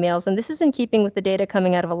 were females, and this is in keeping with the data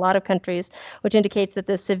coming out of a lot of countries, which indicates that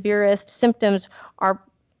the severest symptoms are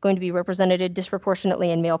going to be represented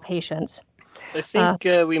disproportionately in male patients. I think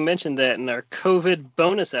we mentioned that in our COVID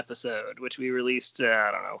bonus episode, which we released,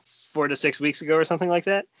 4 to 6 weeks ago or something like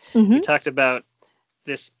that. Mm-hmm. We talked about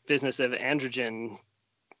this business of androgen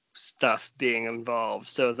stuff being involved.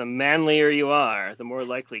 So the manlier you are, the more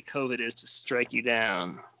likely COVID is to strike you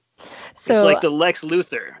down. So, it's like the Lex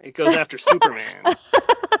Luthor. It goes after Superman.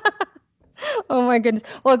 Oh my goodness.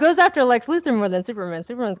 Well, it goes after Lex Luthor more than Superman.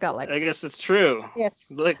 Superman's got I guess that's true.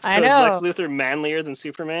 Yes. I know. Is Lex Luthor manlier than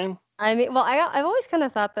Superman? I mean, well, I've always kind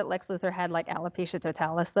of thought that Lex Luthor had alopecia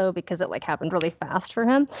totalis, though, because it happened really fast for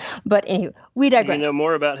him. But anyway, we digress. You know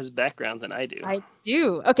more about his background than I do. I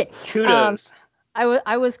do. Okay. Kudos.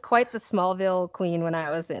 I was quite the Smallville queen when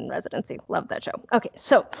I was in residency. Loved that show. Okay,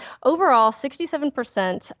 so overall,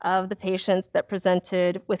 67% of the patients that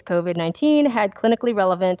presented with COVID-19 had clinically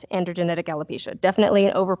relevant androgenetic alopecia, definitely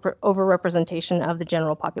an overrepresentation of the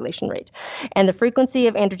general population rate. And the frequency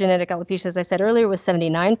of androgenetic alopecia, as I said earlier, was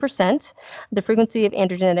 79%. The frequency of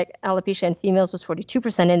androgenetic alopecia in females was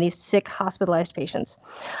 42% in these sick hospitalized patients.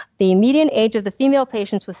 The median age of the female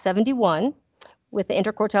patients was 71, with the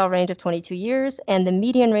interquartile range of 22 years, and the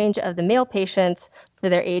median range of the male patients for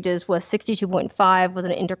their ages was 62.5 with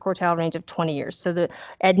an interquartile range of 20 years. So the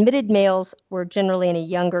admitted males were generally in a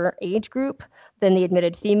younger age group than the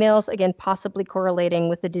admitted females, again, possibly correlating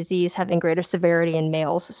with the disease having greater severity in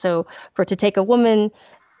males. So to take a woman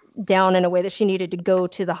down in a way that she needed to go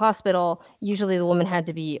to the hospital, usually the woman had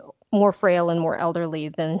to be more frail and more elderly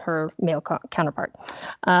than her male counterpart.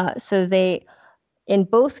 So they, in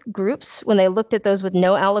both groups, when they looked at those with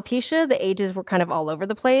no alopecia, the ages were kind of all over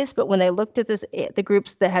the place. But when they looked at the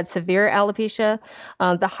groups that had severe alopecia,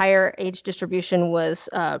 the higher age distribution was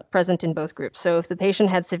present in both groups. So if the patient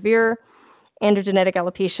had severe androgenetic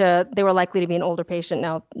alopecia, they were likely to be an older patient.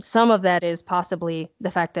 Now, some of that is possibly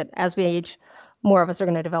the fact that as we age, more of us are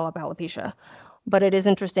going to develop alopecia. But it is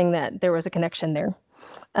interesting that there was a connection there.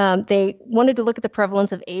 They wanted to look at the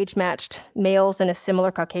prevalence of age-matched males in a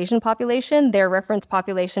similar Caucasian population. Their reference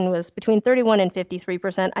population was between 31 and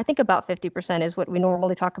 53%. I think about 50% is what we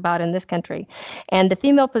normally talk about in this country. And the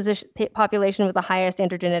female population with the highest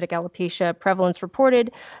androgenetic alopecia prevalence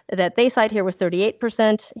reported that they cite here was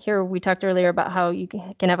 38%. Here we talked earlier about how you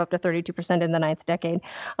can have up to 32% in the ninth decade.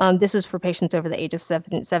 This was for patients over the age of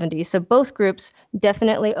 70. So both groups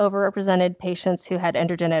definitely overrepresented patients who had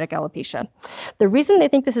androgenetic alopecia. The reason they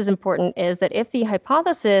think this is important is that if the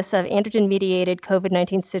hypothesis of androgen-mediated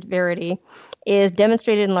COVID-19 severity is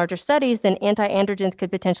demonstrated in larger studies, then anti-androgens could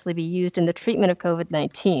potentially be used in the treatment of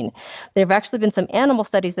COVID-19. There have actually been some animal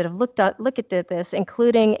studies that have looked at this,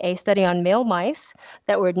 including a study on male mice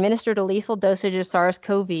that were administered a lethal dosage of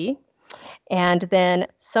SARS-CoV. And then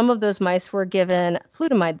some of those mice were given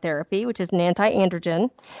flutamide therapy, which is an anti-androgen.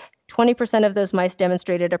 20% of those mice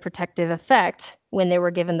demonstrated a protective effect when they were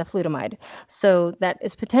given the flutamide. So that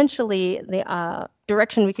is potentially the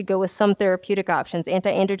direction we could go with some therapeutic options.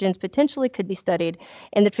 Anti-androgens potentially could be studied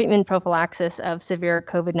in the treatment and prophylaxis of severe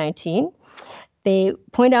COVID-19. They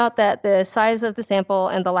point out that the size of the sample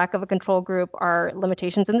and the lack of a control group are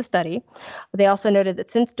limitations in the study. They also noted that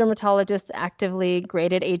since dermatologists actively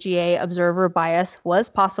graded AGA, observer bias was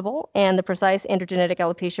possible, and the precise androgenetic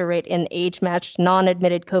alopecia rate in age-matched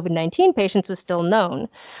non-admitted COVID-19 patients was still known.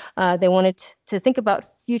 They wanted to think about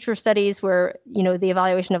future studies where, the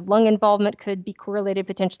evaluation of lung involvement could be correlated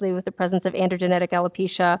potentially with the presence of androgenetic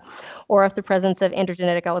alopecia, or if the presence of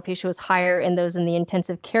androgenetic alopecia was higher in those in the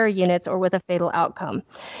intensive care units or with a fatal outcome.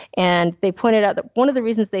 And they pointed out that one of the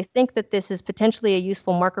reasons they think that this is potentially a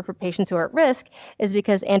useful marker for patients who are at risk is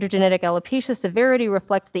because androgenetic alopecia severity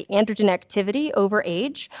reflects the androgen activity over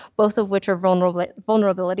age, both of which are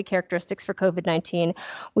vulnerability characteristics for COVID-19.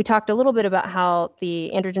 We talked a little bit about how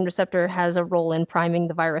the androgen receptor has a role in priming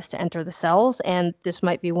the virus to enter the cells, and this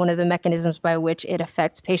might be one of the mechanisms by which it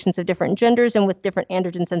affects patients of different genders and with different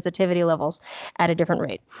androgen sensitivity levels at a different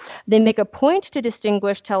rate. They make a point to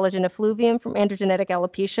distinguish telogen effluvium from androgenetic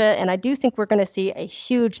alopecia, and I do think we're going to see a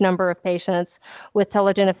huge number of patients with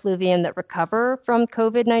telogen effluvium that recover from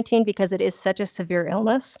COVID-19 because it is such a severe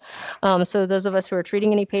illness. So those of us who are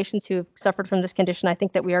treating any patients who have suffered from this condition, I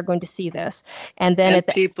think that we are going to see this. And then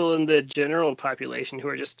people in the general population who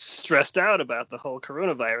are just stressed out about the whole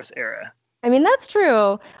coronavirus era. I mean, that's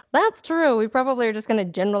true. That's true. We probably are just going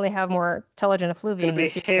to generally have more telogen effluvium.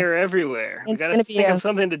 It's going to be hair everywhere. We got to think of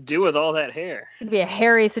something to do with all that hair. It could be a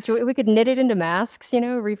hairy situation. We could knit it into masks,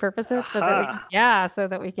 repurpose it. So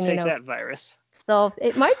that we can, take that virus.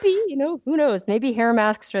 It might be, who knows? Maybe hair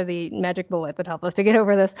masks are the magic bullet that help us to get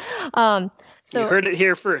over this. You heard it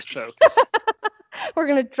here first, folks. We're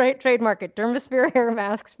going to trademark it. Dermosphere hair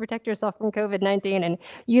masks. Protect yourself from COVID-19 and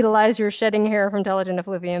utilize your shedding hair from telogen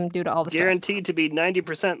effluvium due to all the stress. Guaranteed to be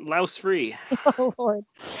 90% louse-free. Oh, Lord.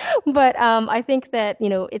 But I think that,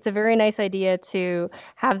 it's a very nice idea to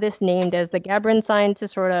have this named as the Gabrin sign to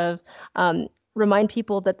sort of remind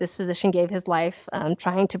people that this physician gave his life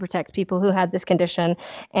trying to protect people who had this condition.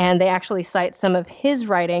 And they actually cite some of his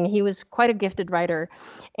writing. He was quite a gifted writer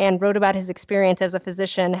and wrote about his experience as a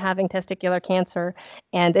physician having testicular cancer.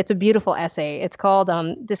 And it's a beautiful essay. It's called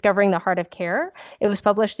Discovering the Heart of Care. It was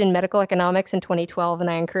published in Medical Economics in 2012, and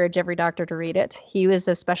I encourage every doctor to read it. He was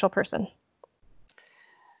a special person.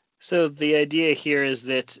 So the idea here is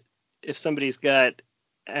that if somebody's got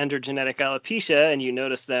androgenetic alopecia and you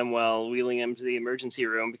notice them while wheeling them to the emergency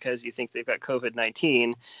room because you think they've got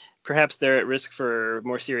COVID-19, perhaps they're at risk for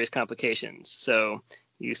more serious complications. So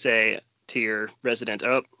you say to your resident,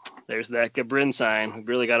 oh, there's that Gabrin sign. We've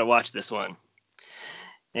really got to watch this one.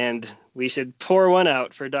 And we should pour one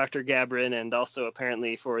out for Dr. Gabrin and also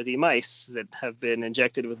apparently for the mice that have been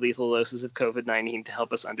injected with lethal doses of COVID-19 to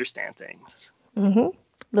help us understand things. Mm-hmm.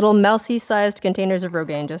 Little mousy-sized containers of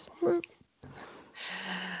Rogaine, just...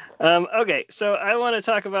 Okay, so I want to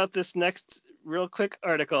talk about this next real quick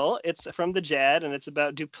article. It's from the JAD, and it's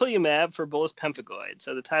about dupilumab for bullous pemphigoid.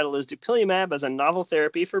 So the title is Dupilumab as a Novel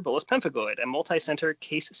Therapy for Bullous Pemphigoid, a multi-center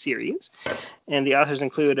case series. And the authors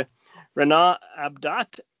include Rana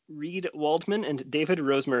Abdat, Reed Waldman, and David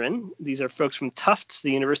Rosmarin. These are folks from Tufts,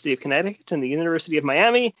 the University of Connecticut, and the University of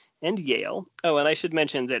Miami, and Yale. Oh, and I should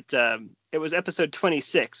mention that it was episode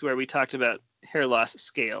 26 where we talked about hair loss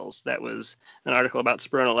scales. That was an article about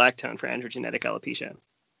spironolactone for androgenetic alopecia.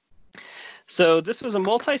 So this was a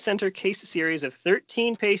multi-center case series of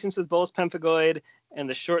 13 patients with bullous pemphigoid, and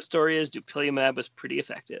the short story is dupilumab was pretty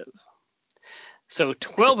effective. So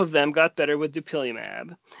 12 of them got better with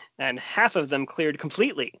dupilumab, and half of them cleared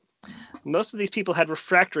completely. Most of these people had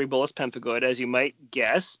refractory bullous pemphigoid, as you might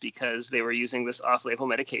guess, because they were using this off-label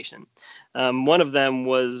medication. One of them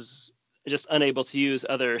was just unable to use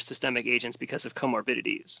other systemic agents because of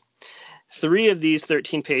comorbidities. 3 of these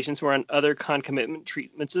 13 patients were on other concomitant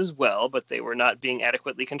treatments as well, but they were not being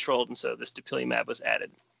adequately controlled, and so this dupilumab was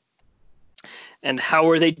added. And how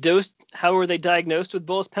were they dosed? How were they diagnosed with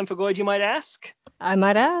bullous pemphigoid, you might ask? I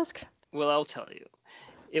might ask. Well, I'll tell you.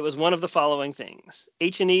 It was one of the following things: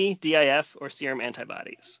 H&E, DIF, or serum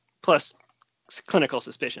antibodies, plus clinical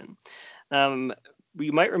suspicion.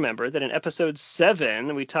 You might remember that in episode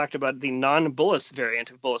 7, we talked about the non-bullous variant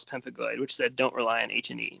of bullous pemphigoid, which said don't rely on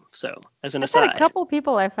H&E. So, as an aside, I've had a couple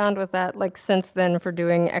people I found with that, like since then, for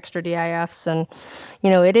doing extra DIFs, and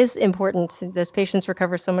it is important. Those patients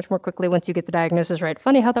recover so much more quickly once you get the diagnosis right.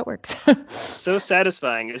 Funny how that works. So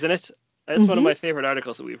satisfying, isn't it? That's one of my favorite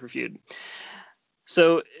articles that we've reviewed.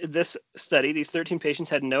 So this study, these 13 patients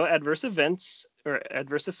had no adverse events or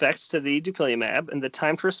adverse effects to the dupilumab, and the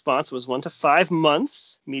time to response was 1 to 5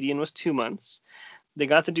 months. Median was 2 months. They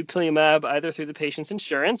got the dupilumab either through the patient's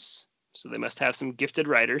insurance, so they must have some gifted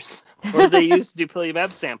writers, or they used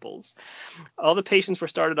dupilumab samples. All the patients were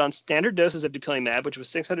started on standard doses of dupilumab, which was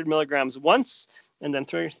 600 milligrams once, and then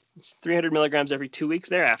 300 milligrams every 2 weeks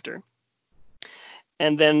thereafter.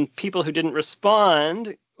 And then people who didn't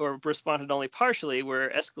respond or responded only partially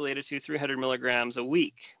were escalated to 300 milligrams a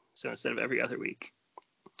week. So instead of every other week,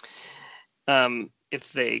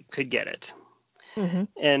 if they could get it. Mm-hmm.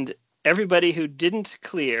 And everybody who didn't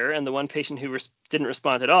clear and the one patient who didn't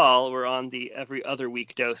respond at all were on the every other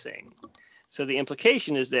week dosing. So the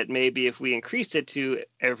implication is that maybe if we increased it to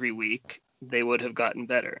every week, they would have gotten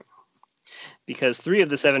better. Because 3 of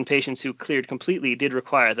the 7 patients who cleared completely did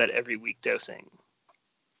require that every week dosing.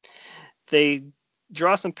 They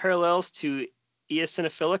draw some parallels to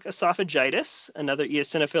eosinophilic esophagitis, another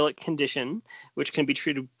eosinophilic condition, which can be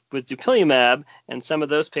treated with dupilumab, and some of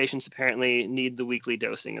those patients apparently need the weekly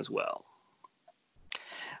dosing as well.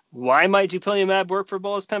 Why might dupilumab work for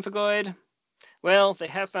bullous pemphigoid? Well, they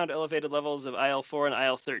have found elevated levels of IL-4 and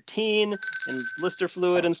IL-13 in blister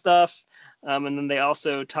fluid and stuff, and then they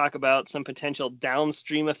also talk about some potential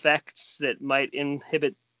downstream effects that might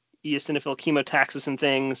inhibit eosinophil chemotaxis and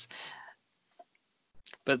things.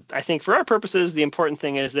 But I think for our purposes, the important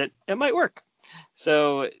thing is that it might work.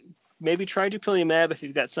 So maybe try dupilumab if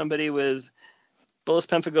you've got somebody with bullous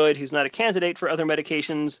pemphigoid who's not a candidate for other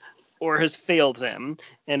medications or has failed them.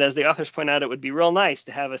 And as the authors point out, it would be real nice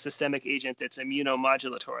to have a systemic agent that's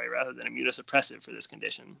immunomodulatory rather than immunosuppressive for this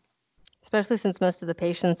condition. Especially since most of the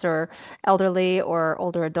patients are elderly or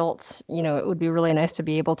older adults, it would be really nice to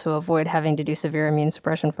be able to avoid having to do severe immune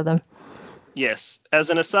suppression for them. Yes. As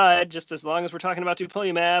an aside, just as long as we're talking about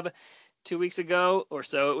dupilumab, 2 weeks ago or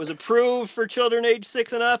so, it was approved for children age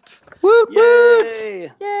 6 and up. Woot, Yay! woot! Yay!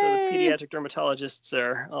 So the pediatric dermatologists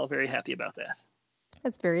are all very happy about that.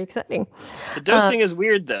 That's very exciting. The dosing is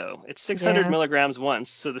weird, though. It's 600 milligrams once,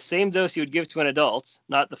 so the same dose you would give to an adult,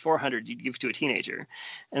 not the 400 you'd give to a teenager.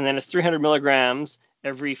 And then it's 300 milligrams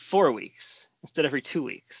every 4 weeks instead of every 2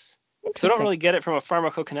 weeks. So I don't really get it from a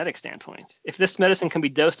pharmacokinetic standpoint. If this medicine can be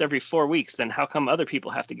dosed every 4 weeks, then how come other people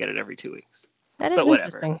have to get it every 2 weeks? That is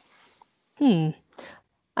interesting.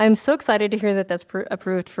 I'm so excited to hear that that's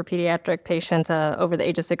approved for pediatric patients over the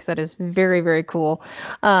age of 6. That is very, very cool.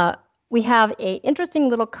 We have an interesting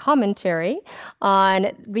little commentary on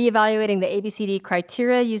reevaluating the ABCD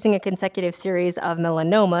criteria using a consecutive series of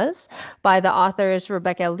melanomas by the authors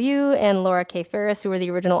Rebecca Liu and Laura K. Ferris, who were the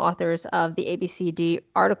original authors of the ABCD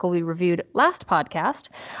article we reviewed last podcast.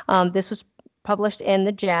 This was published in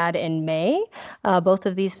the JAD in May. Both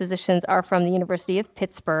of these physicians are from the University of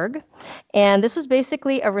Pittsburgh. And this was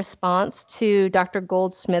basically a response to Dr.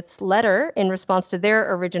 Goldsmith's letter in response to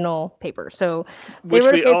their original paper. So they which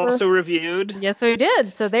wrote a we paper. also reviewed. Yes, we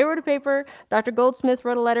did. So they wrote a paper, Dr. Goldsmith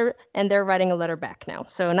wrote a letter, and they're writing a letter back now.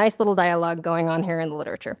 So a nice little dialogue going on here in the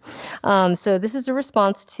literature. So this is a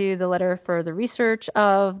response to the letter for the research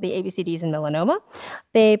of the ABCDs in melanoma.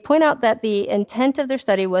 They point out that the intent of their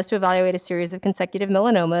study was to evaluate a series of consecutive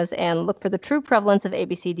melanomas and look for the true prevalence of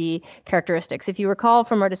ABCD characteristics. If you recall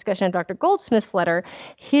from our discussion of Dr. Goldsmith's letter,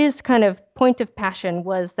 his kind of point of passion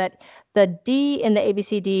was that the D in the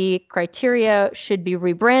ABCD criteria should be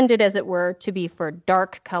rebranded, as it were, to be for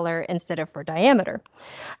dark color instead of for diameter,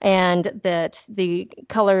 and that the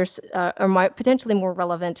colors are potentially more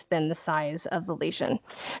relevant than the size of the lesion.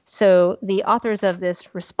 So the authors of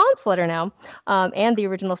this response letter now and the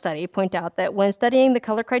original study point out that when studying the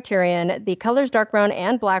color criterion, the colors dark brown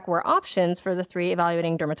and black were options for the 3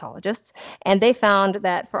 evaluating dermatologists, and they found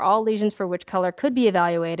that for all lesions for which color could be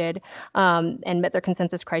evaluated and met their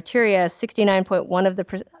consensus criteria,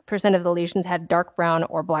 69.1% of the lesions had dark brown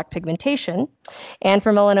or black pigmentation. And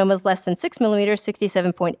for melanomas less than 6 millimeters,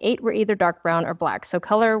 67.8% were either dark brown or black. So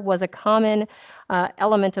color was a common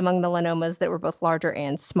element among melanomas that were both larger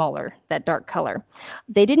and smaller, that dark color.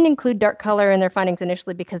 They didn't include dark color in their findings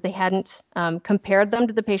initially because they hadn't compared them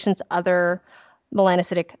to the patient's other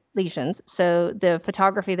melanocytic lesions. So the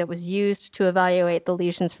photography that was used to evaluate the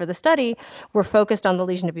lesions for the study were focused on the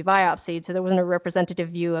lesion to be biopsied. So there wasn't a representative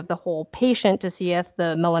view of the whole patient to see if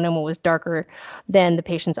the melanoma was darker than the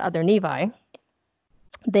patient's other nevi.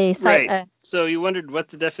 They cite, right. So you wondered what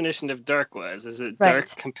the definition of dark was. Is it Right. dark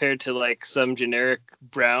compared to like some generic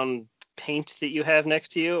brown paint that you have next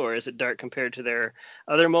to you, or is it dark compared to their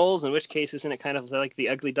other moles? In which case, isn't it kind of like the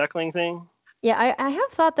ugly duckling thing? Yeah, I have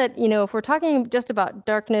thought that, if we're talking just about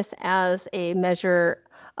darkness as a measure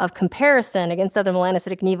of comparison against other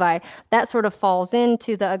melanocytic nevi, that sort of falls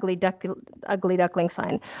into the ugly duckling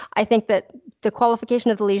sign. I think that the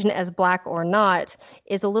qualification of the lesion as black or not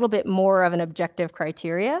is a little bit more of an objective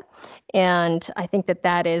criteria. And I think that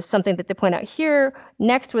that is something that they point out here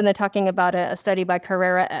next when they're talking about a study by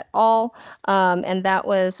Carrera et al. And that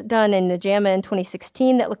was done in the JAMA in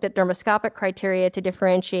 2016 that looked at dermoscopic criteria to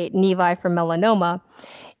differentiate nevi from melanoma.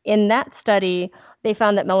 In that study, they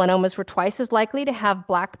found that melanomas were twice as likely to have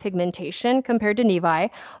black pigmentation compared to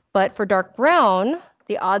nevi, but for dark brown,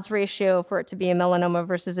 the odds ratio for it to be a melanoma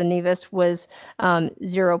versus a nevus was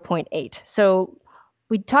 0.8. So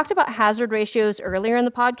we talked about hazard ratios earlier in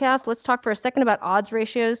the podcast. Let's talk for a second about odds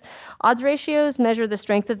ratios. Odds ratios measure the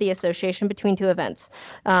strength of the association between 2 events.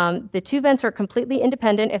 The 2 events are completely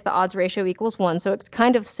independent if the odds ratio equals 1. So it's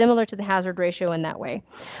kind of similar to the hazard ratio in that way.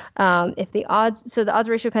 So the odds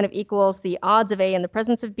ratio kind of equals the odds of A in the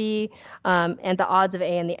presence of B and the odds of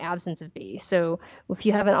A in the absence of B. So if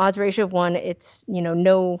you have an odds ratio of 1, it's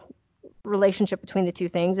no relationship between the 2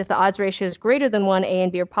 things. If the odds ratio is greater than 1, A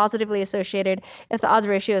and B are positively associated. If the odds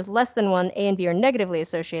ratio is less than 1, A and B are negatively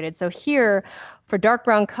associated. So here, for dark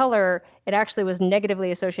brown color, it actually was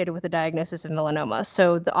negatively associated with the diagnosis of melanoma.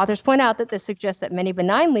 So the authors point out that this suggests that many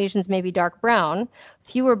benign lesions may be dark brown,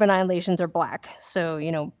 fewer benign lesions are black. So,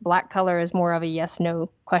 black color is more of a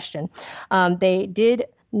yes-no question. They did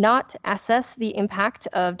not assess the impact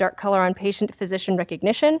of dark color on patient-physician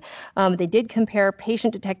recognition. They did compare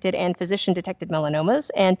patient-detected and physician-detected melanomas,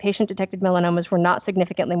 and patient-detected melanomas were not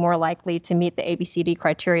significantly more likely to meet the ABCD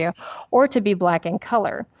criteria or to be black in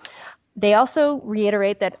color. They also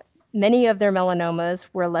reiterate that many of their melanomas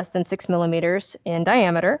were less than 6 millimeters in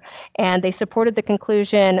diameter, and they supported the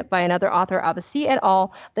conclusion by another author, Abbasi et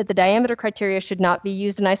al., that the diameter criteria should not be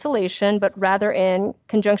used in isolation, but rather in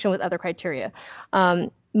conjunction with other criteria.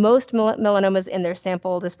 Most melanomas in their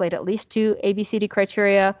sample displayed at least 2 ABCD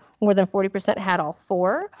criteria. More than 40% had all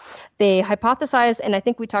 4. They hypothesized, and I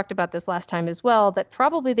think we talked about this last time as well, that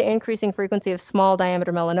probably the increasing frequency of small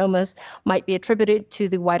diameter melanomas might be attributed to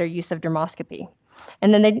the wider use of dermoscopy.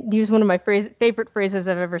 And then they use one of my favorite phrases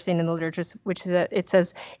I've ever seen in the literature, which is that it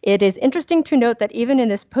says, "It is interesting to note that even in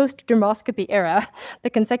this post-dermoscopy era, the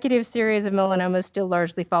consecutive series of melanomas still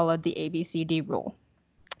largely followed the ABCD rule."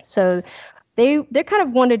 So they kind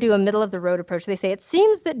of want to do a middle-of-the-road approach. They say it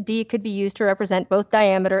seems that D could be used to represent both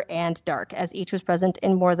diameter and dark, as each was present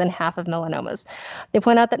in more than half of melanomas. They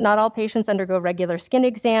point out that not all patients undergo regular skin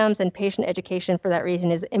exams, and patient education for that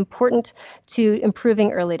reason is important to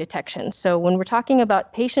improving early detection. So when we're talking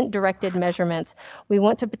about patient-directed measurements, we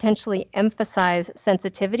want to potentially emphasize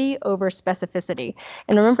sensitivity over specificity.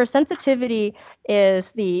 And remember, sensitivity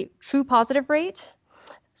is the true positive rate.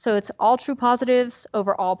 So it's all true positives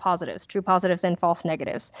over all positives, true positives and false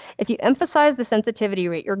negatives. If you emphasize the sensitivity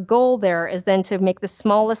rate, your goal there is then to make the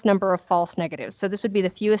smallest number of false negatives. So this would be the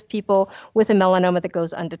fewest people with a melanoma that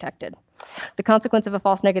goes undetected. The consequence of a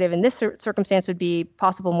false negative in this circumstance would be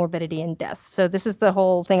possible morbidity and death. So this is the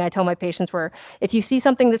whole thing I tell my patients, where if you see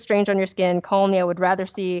something that's strange on your skin, call me. I would rather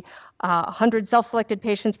see 100 self-selected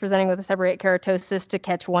patients presenting with a seborrheic keratosis to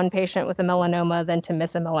catch one patient with a melanoma than to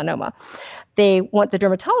miss a melanoma. They want the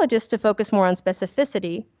dermatologist to focus more on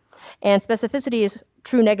specificity. And specificity is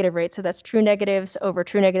true negative rate. So that's true negatives over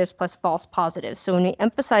true negatives plus false positives. So when we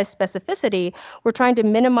emphasize specificity, we're trying to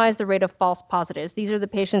minimize the rate of false positives. These are the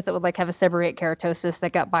patients that would have a seborrheic keratosis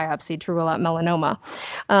that got biopsied to rule out melanoma.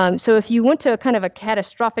 So if you went to a kind of a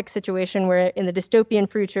catastrophic situation where in the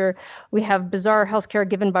dystopian future, we have bizarre healthcare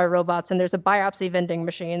given by robots and there's a biopsy vending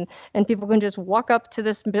machine and people can just walk up to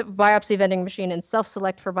this biopsy vending machine and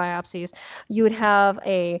self-select for biopsies, you would have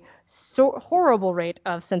a horrible rate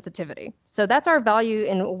of sensitivity. So that's our value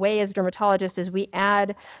in a way as dermatologists, is we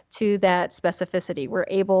add to that specificity. We're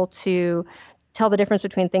able to tell the difference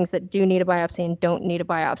between things that do need a biopsy and don't need a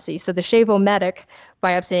biopsy. So the Shave-O-Matic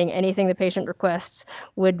biopsying anything the patient requests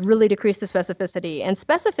would really decrease the specificity. And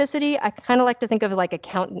specificity, I kind of like to think of like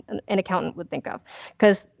an accountant would think of,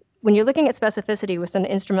 because when you're looking at specificity with an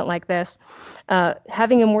instrument like this,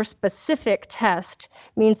 having a more specific test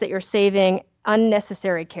means that you're saving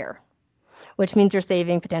unnecessary care, which means you're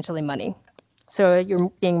saving potentially money. So you're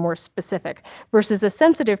being more specific versus a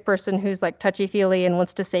sensitive person who's like touchy-feely and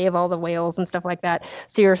wants to save all the whales and stuff like that.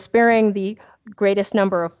 So you're sparing the greatest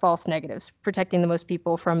number of false negatives, protecting the most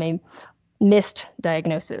people from a missed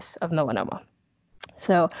diagnosis of melanoma.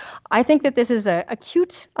 So I think that this is a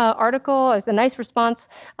cute article. It's a nice response.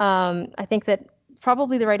 I think that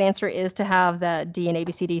probably the right answer is to have the D and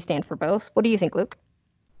ABCD stand for both. What do you think, Luke?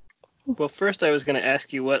 Well, first I was going to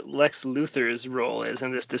ask you what Lex Luthor's role is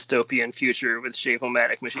in this dystopian future with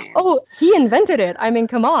Shave-O-Matic machines. Oh, he invented it. I mean,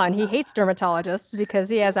 come on. He hates dermatologists because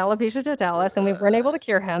he has alopecia totalis and we weren't able to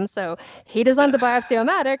cure him. So he designed the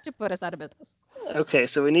Biopsy-O-Matic to put us out of business. Okay,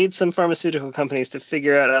 so we need some pharmaceutical companies to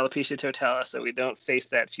figure out alopecia totalis so we don't face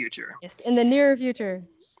that future. Yes, in the near future.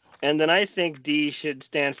 And then I think D should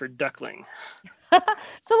stand for duckling.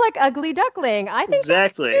 So like ugly duckling. I think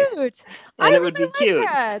exactly. That's cute. And it would be cute.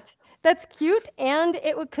 That. That's cute, and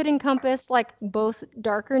it could encompass like both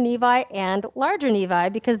darker nevi and larger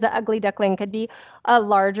nevi, because the ugly duckling could be a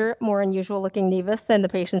larger, more unusual looking nevus than the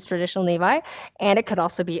patient's traditional nevi, and it could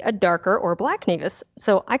also be a darker or black nevus.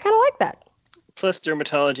 So I kind of like that. Plus,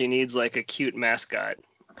 dermatology needs like a cute mascot.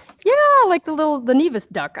 Yeah, like the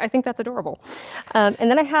nevus duck. I think that's adorable. And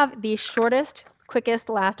then I have the shortest, quickest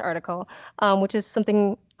last article, which is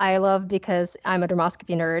something I love because I'm a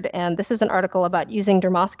dermoscopy nerd, and this is an article about using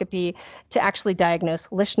dermoscopy to actually diagnose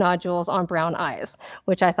Lisch nodules on brown eyes,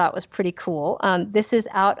 which I thought was pretty cool. This is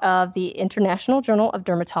out of the International Journal of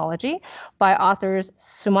Dermatology by authors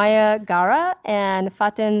Soumaya Gara and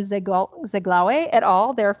Faten Zeglawi et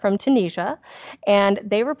al. They're from Tunisia, and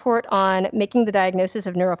they report on making the diagnosis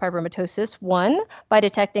of neurofibromatosis, 1, by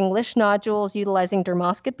detecting Lisch nodules utilizing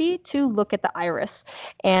dermoscopy to look at the iris.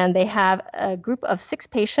 And they have a group of 6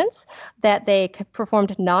 patients that they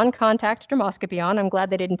performed non-contact dermoscopy on. I'm glad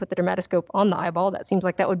they didn't put the dermatoscope on the eyeball. That seems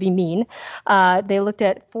like that would be mean. They looked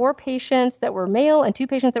at 4 patients that were male and 2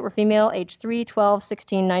 patients that were female, age 3, 12,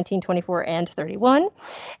 16, 19, 24, and 31.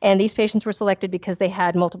 And these patients were selected because they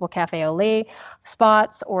had multiple cafe au lait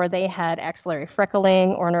spots, or they had axillary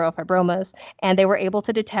freckling or neurofibromas. And they were able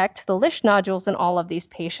to detect the Lisch nodules in all of these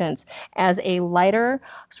patients as a lighter,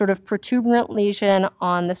 sort of protuberant lesion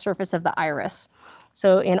on the surface of the iris.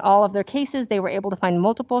 So in all of their cases, they were able to find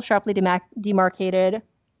multiple sharply demarcated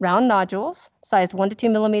round nodules, sized 1 to 2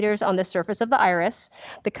 millimeters on the surface of the iris.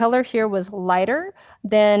 The color here was lighter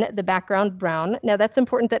than the background brown. Now that's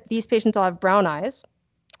important that these patients all have brown eyes.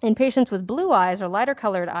 In patients with blue eyes or lighter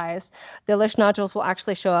colored eyes, the Lisch nodules will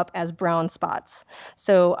actually show up as brown spots.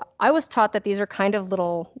 So I was taught that these are kind of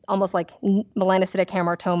little, almost like melanocytic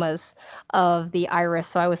hamartomas of the iris.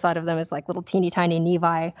 So I always thought of them as like little teeny tiny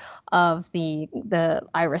nevi of the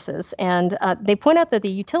irises. And they point out that the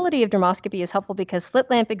utility of dermoscopy is helpful because slit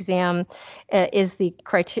lamp exam is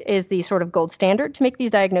the sort of gold standard to make these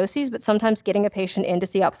diagnoses, but sometimes getting a patient in to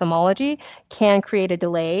see ophthalmology can create a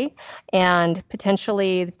delay, and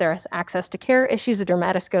potentially if there's access to care issues, a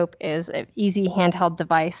dermatoscope is an easy handheld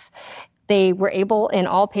device They were able, in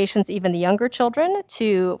all patients, even the younger children,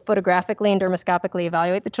 to photographically and dermoscopically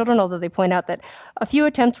evaluate the children, although they point out that a few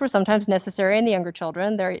attempts were sometimes necessary in the younger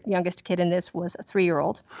children. Their youngest kid in this was a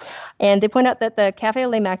 3-year-old. And they point out that the cafe au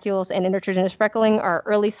lait macules and intertriginous freckling are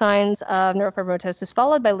early signs of neurofibromatosis,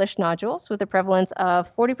 followed by Lisch nodules, with a prevalence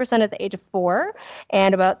of 40% at the age of 4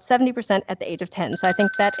 and about 70% at the age of 10. So I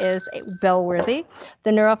think that is bellworthy.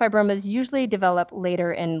 The neurofibromas usually develop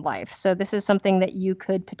later in life. So this is something that you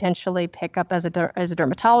could potentially pick up as a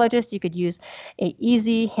dermatologist. You could use an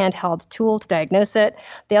easy handheld tool to diagnose it.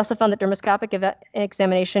 They also found that dermoscopic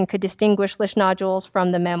examination could distinguish Lisch nodules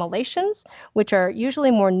from the mammillations, which are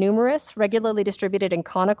usually more numerous, regularly distributed and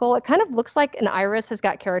conical. It kind of looks like an iris has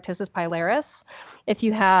got keratosis pilaris if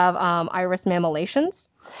you have iris mammillations,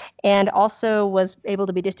 and also was able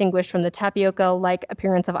to be distinguished from the tapioca-like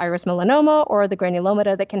appearance of iris melanoma or the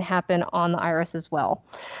granulomata that can happen on the iris as well.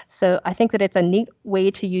 So I think that it's a neat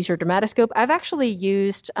way to use your dermatoscope. I've actually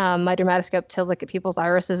used my dermatoscope to look at people's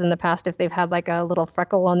irises in the past if they've had like a little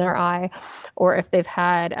freckle on their eye, or if they've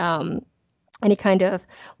had any kind of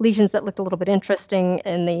lesions that looked a little bit interesting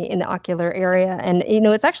in the ocular area. And,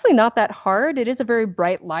 it's actually not that hard. It is a very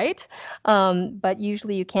bright light, but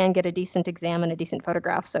usually you can get a decent exam and a decent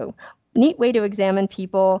photograph. So neat way to examine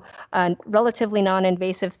people, a relatively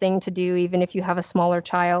non-invasive thing to do, even if you have a smaller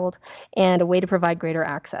child, and a way to provide greater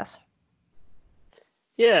access.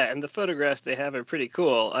 Yeah, and the photographs they have are pretty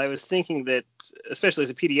cool. I was thinking that, especially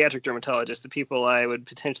as a pediatric dermatologist, the people I would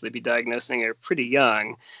potentially be diagnosing are pretty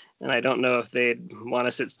young, and I don't know if they'd want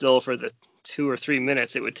to sit still for the 2 or 3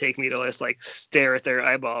 minutes it would take me to just stare at their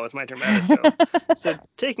eyeball with my dermatoscope. So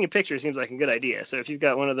taking a picture seems like a good idea. So if you've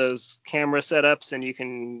got one of those camera setups and you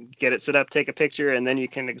can get it set up, take a picture, and then you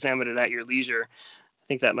can examine it at your leisure, I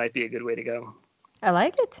think that might be a good way to go. I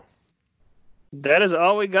like it. That is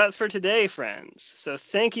all we got for today, friends. So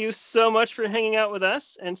thank you so much for hanging out with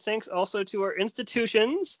us. And thanks also to our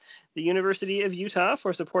institutions, the University of Utah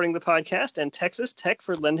for supporting the podcast, and Texas Tech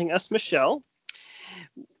for lending us Michelle.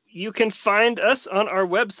 You can find us on our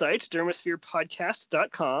website,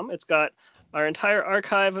 dermospherepodcast.com. It's got our entire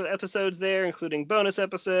archive of episodes there, including bonus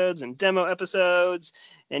episodes and demo episodes.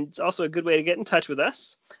 And it's also a good way to get in touch with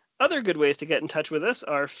us. Other good ways to get in touch with us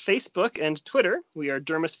are Facebook and Twitter. We are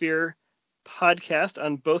Dermosphere Podcast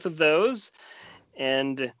on both of those,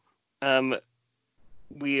 and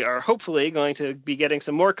we are hopefully going to be getting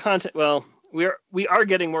some more content. Well, we are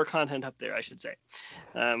getting more content up there, I should say,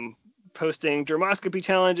 posting dermoscopy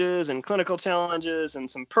challenges and clinical challenges and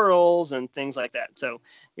some pearls and things like that. So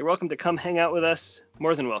you're welcome to come hang out with us.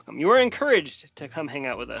 More than welcome. You are encouraged to come hang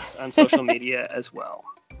out with us on social media as well.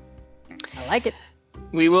 I like it.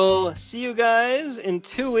 We will see you guys in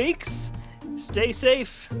 2 weeks. Stay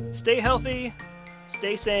safe, stay healthy,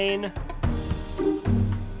 stay sane.